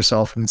ask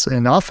yourself.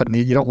 And often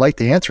you don't like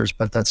the answers,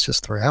 but that's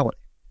just the reality.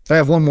 I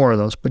have one more of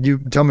those, but you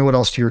tell me what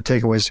else your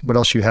takeaways, what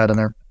else you had in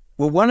there.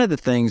 Well, one of the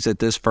things that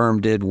this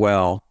firm did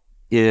well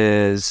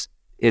is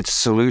its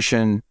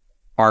solution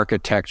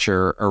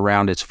architecture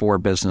around its 4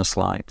 business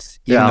lines.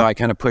 Even though I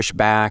kind of push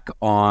back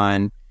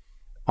on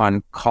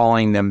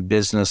calling them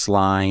business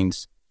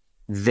lines,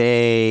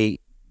 they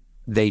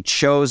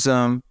chose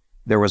them.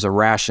 There was a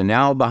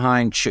rationale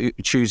behind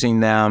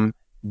choosing them.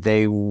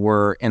 They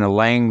were in a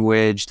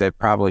language that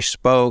probably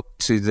spoke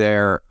to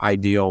their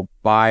ideal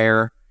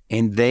buyer,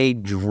 and they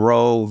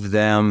drove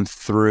them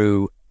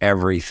through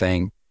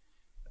everything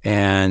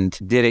and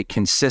did it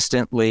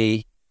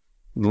consistently,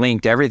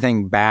 linked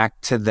everything back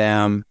to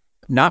them.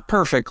 Not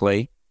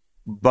perfectly,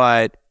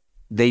 but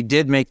they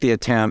did make the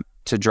attempt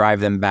to drive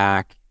them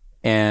back.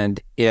 And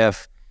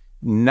if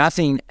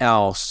nothing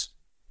else,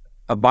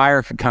 a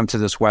buyer could come to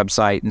this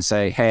website and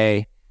say,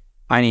 hey,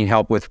 I need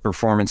help with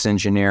performance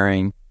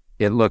engineering.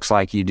 It looks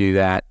like you do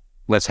that.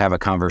 Let's have a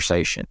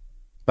conversation.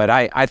 But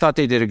I thought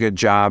they did a good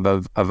job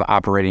of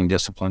operating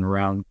discipline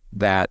around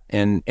that.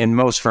 And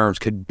most firms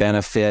could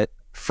benefit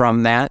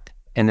from that.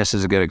 And this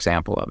is a good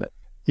example of it.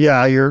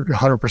 Yeah, you're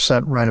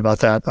 100% right about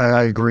that.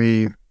 I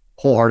agree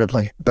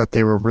wholeheartedly that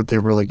they're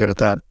really good at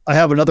that. I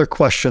have another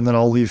question that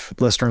I'll leave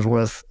listeners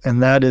with,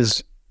 and that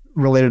is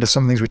related to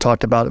some things we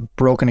talked about,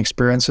 broken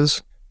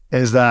experiences,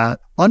 is that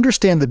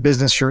understand the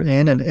business you're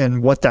in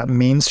and what that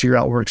means to your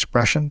outward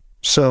expression.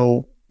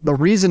 So The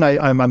reason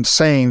I'm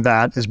saying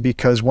that is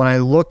because when I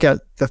look at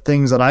the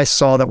things that I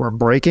saw that were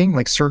breaking,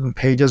 like certain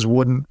pages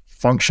wouldn't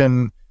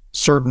function,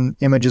 certain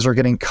images are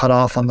getting cut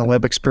off on the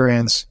web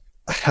experience.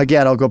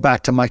 Again, I'll go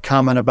back to my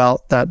comment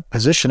about that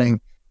positioning.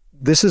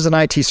 This is an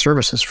IT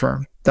services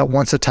firm that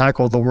wants to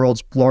tackle the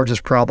world's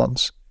largest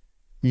problems,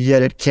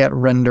 yet it can't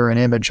render an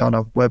image on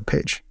a web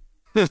page.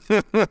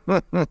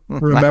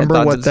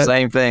 Remember what that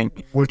same thing.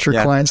 What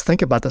your clients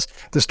think about this.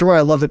 The story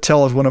I love to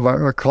tell is one of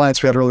our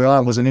clients we had early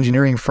on was an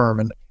engineering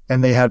firm,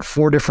 and they had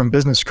 4 different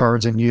business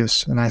cards in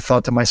use. And I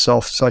thought to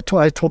myself, so I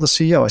told the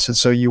CEO, I said,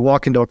 so you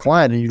walk into a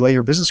client and you lay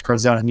your business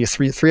cards down, and you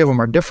three of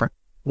them are different.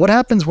 What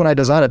happens when I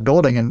design a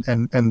building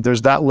and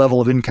there's that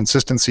level of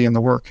inconsistency in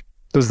the work?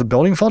 Does the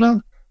building fall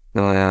down?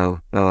 Oh, yeah.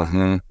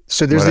 Oh,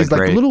 So there's these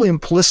like little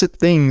implicit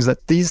things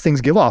that these things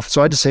give off.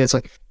 So I just say it's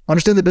like,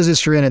 understand the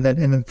business you're in, and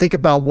then think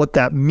about what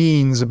that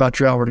means about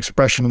your outward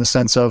expression in the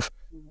sense of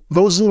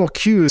those little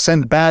cues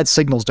send bad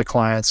signals to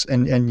clients,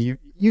 and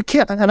you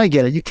can't, and I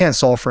get it, you can't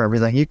solve for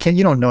everything. You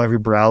don't know every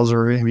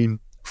browser. I mean,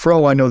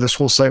 I know this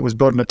whole site was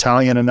built in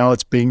Italian and now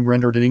it's being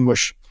rendered in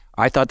English.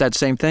 I thought that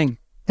same thing.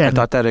 And I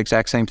thought that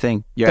exact same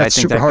thing. Yeah, that's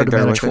I think super hard to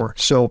manage for.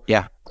 So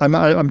yeah,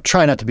 I'm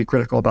trying not to be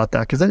critical about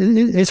that because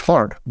it's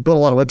hard. Build a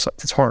lot of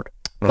websites, it's hard,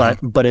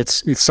 but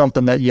it's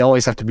something that you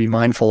always have to be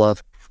mindful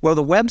of. Well,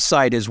 the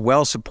website is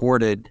well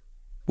supported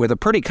with a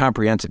pretty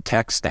comprehensive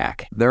tech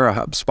stack. They're a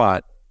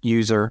HubSpot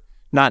user.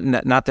 Not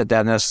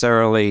that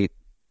necessarily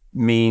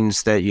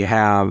means that you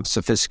have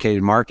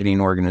sophisticated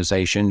marketing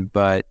organization,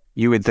 but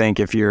you would think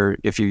if you're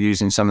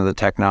using some of the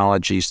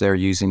technologies they're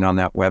using on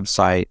that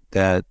website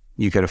that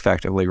you could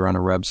effectively run a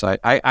website.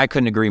 I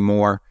couldn't agree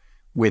more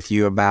with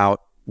you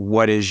about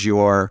what is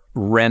your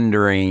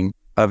rendering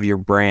of your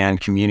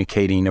brand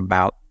communicating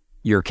about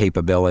your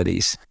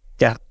capabilities.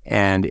 Yeah.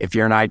 And if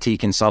you're an IT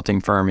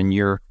consulting firm and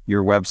your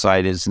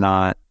website is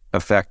not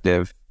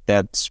effective,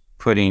 that's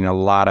putting a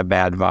lot of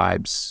bad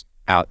vibes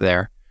out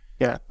there.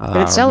 Yeah.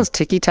 And it sounds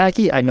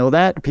ticky-tacky. I know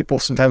that. People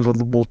sometimes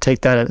will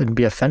take that and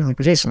be offended. Like,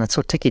 Jason, that's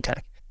so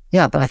ticky-tacky.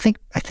 Yeah, but I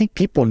think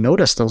people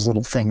notice those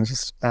little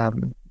things.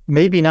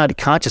 Maybe not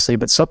consciously,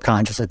 but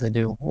subconsciously they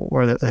do.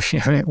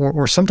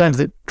 Or sometimes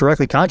they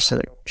directly consciously,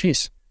 they go,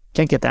 geez,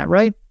 can't get that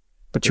right.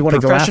 But you want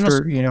to go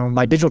after,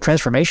 my digital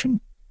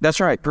transformation? That's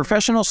right.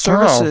 Professional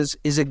services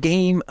is a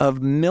game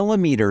of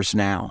millimeters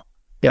now.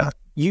 Yeah.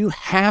 You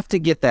have to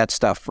get that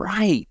stuff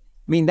right.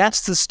 I mean,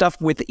 that's the stuff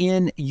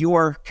within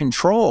your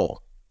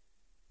control.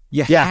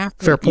 Fair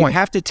point. You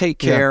have to take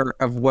care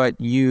of what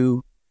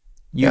you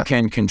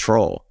can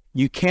control.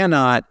 You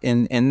cannot,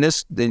 and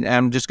this,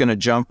 I'm just going to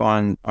jump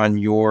on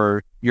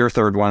your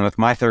third one with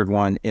my third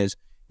one is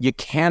you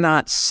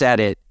cannot set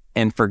it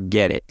and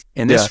forget it.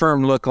 And this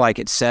firm looked like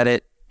it set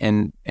it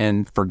and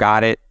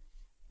forgot it.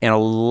 And a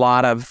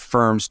lot of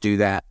firms do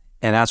that.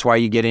 And that's why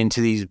you get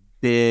into these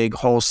big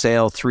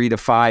wholesale 3 to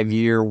 5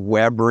 year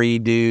web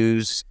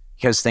redos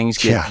because things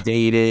get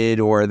dated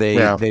or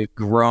they've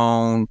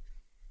grown,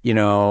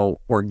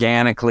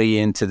 organically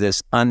into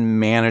this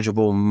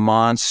unmanageable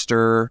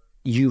monster.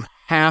 You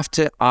have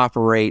to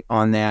operate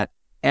on that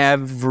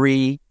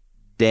every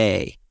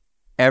day.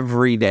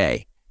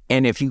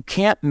 And if you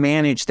can't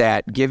manage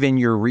that, given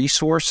your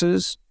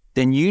resources,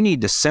 then you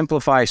need to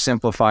simplify.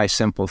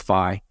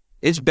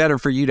 It's better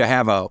for you to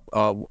have a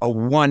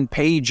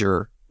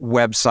one-pager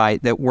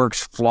website that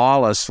works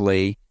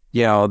flawlessly,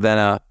 than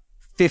a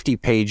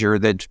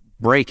 50-pager that's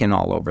breaking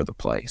all over the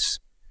place.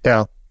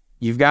 Yeah.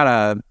 You've got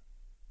to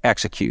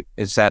execute.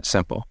 It's that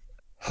simple.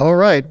 All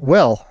right.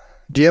 Well,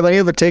 do you have any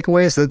other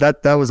takeaways?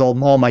 That was all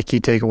my key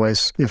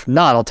takeaways. If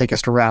not, I'll take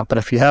us to wrap. But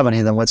if you have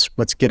any, then let's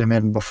get them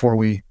in before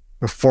we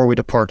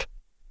depart.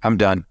 I'm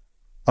done.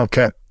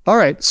 Okay. All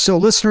right. So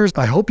listeners,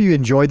 I hope you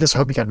enjoyed this. I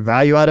hope you got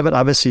value out of it.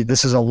 Obviously,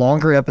 this is a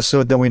longer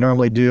episode than we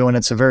normally do, and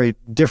it's a very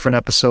different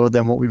episode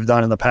than what we've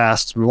done in the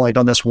past. We've only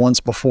done this once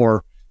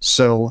before.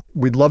 So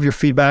we'd love your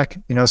feedback.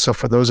 So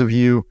for those of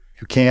you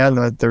who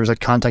can, there's a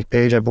contact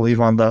page, I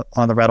believe, on the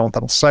Rattle and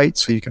Pedal site.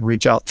 So you can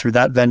reach out through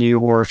that venue,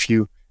 or if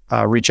you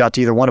reach out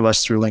to either one of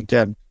us through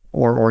LinkedIn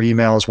or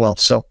email as well.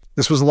 So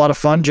this was a lot of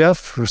fun,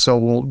 Jeff. So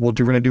we're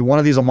going to do one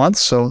of these a month.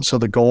 So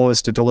the goal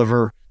is to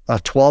deliver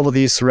 12 of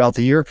these throughout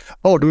the year.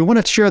 Oh, do we want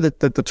to share the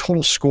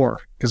total score?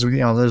 Because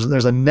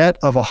there's a net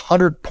of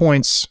 100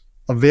 points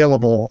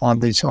available on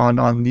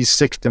these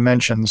 6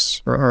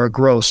 dimensions, or a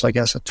gross, I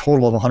guess, a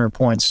total of 100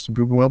 points.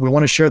 We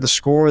want to share the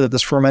score that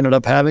this firm ended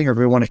up having, or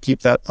do we want to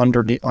keep that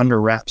under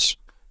wraps?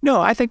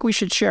 No, I think we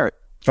should share it.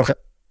 Okay.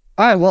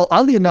 All right. Well,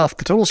 oddly enough,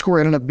 the total score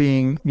ended up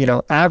being,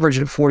 average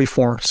at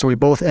 44. So we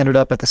both ended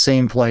up at the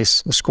same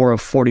place, a score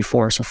of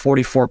 44. So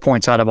 44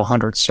 points out of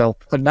 100. So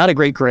not a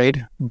great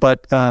grade,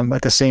 but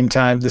at the same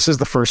time, this is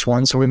the first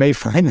one. So we may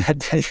find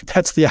that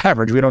that's the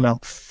average. We don't know.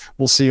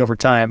 We'll see over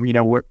time,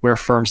 where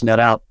firms net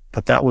out.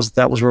 But that was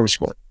where we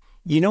scored.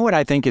 What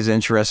I think is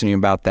interesting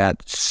about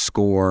that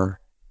score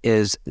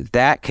is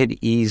that could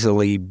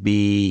easily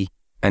be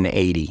an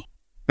 80.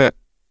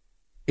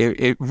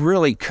 It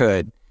really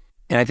could.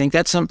 And I think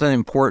that's something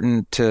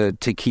important to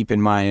keep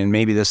in mind, and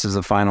maybe this is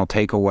the final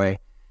takeaway,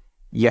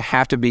 you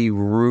have to be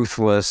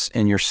ruthless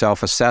in your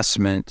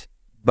self-assessment,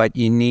 but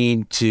you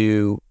need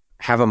to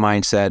have a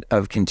mindset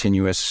of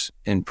continuous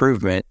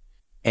improvement.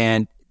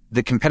 And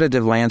the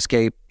competitive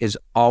landscape is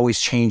always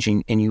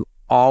changing, and you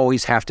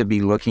always have to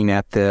be looking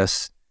at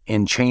this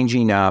and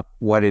changing up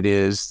what it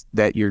is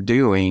that you're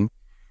doing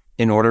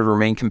in order to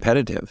remain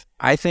competitive.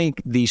 I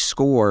think these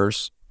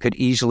scores could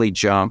easily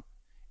jump.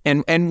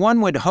 And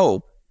one would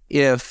hope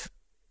if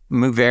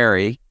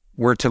Mooveri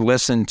were to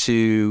listen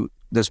to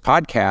this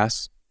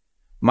podcast,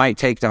 might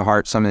take to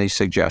heart some of these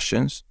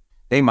suggestions.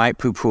 They might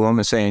poo-poo them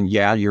and saying,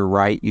 yeah, you're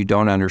right. You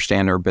don't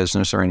understand our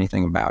business or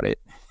anything about it.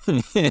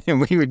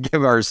 And we would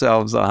give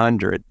ourselves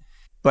 100.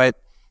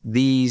 But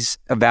these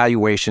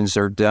evaluations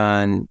are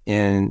done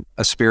in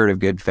a spirit of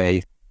good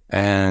faith.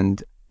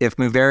 And if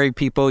Mooveri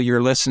people,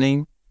 you're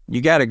listening,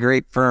 you got a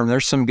great firm.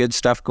 There's some good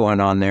stuff going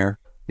on there.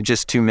 It's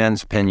just two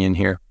men's opinion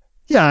here.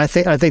 Yeah, I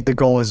think the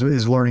goal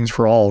is learnings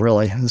for all,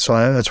 really. And so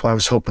that's why I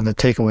was hoping the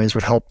takeaways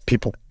would help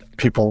people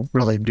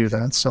really do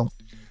that. So,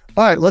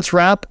 all right, let's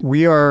wrap.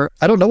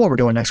 I don't know what we're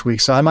doing next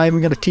week, so I'm not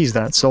even going to tease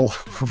that. So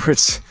we're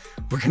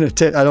going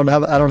to I don't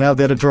have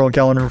the editorial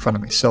calendar in front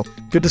of me. So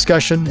good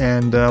discussion,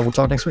 and we'll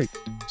talk next week.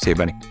 See you,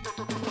 buddy.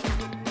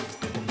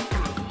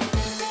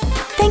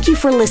 Thank you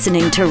for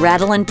listening to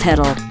Rattle and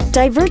Pedal,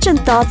 divergent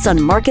thoughts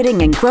on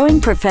marketing and growing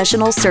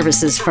professional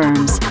services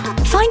firms.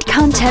 Find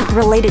content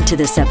related to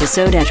this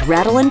episode at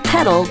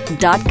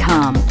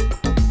rattleandpedal.com.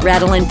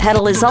 Rattle and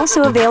Pedal is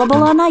also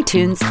available on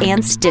iTunes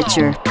and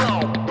Stitcher.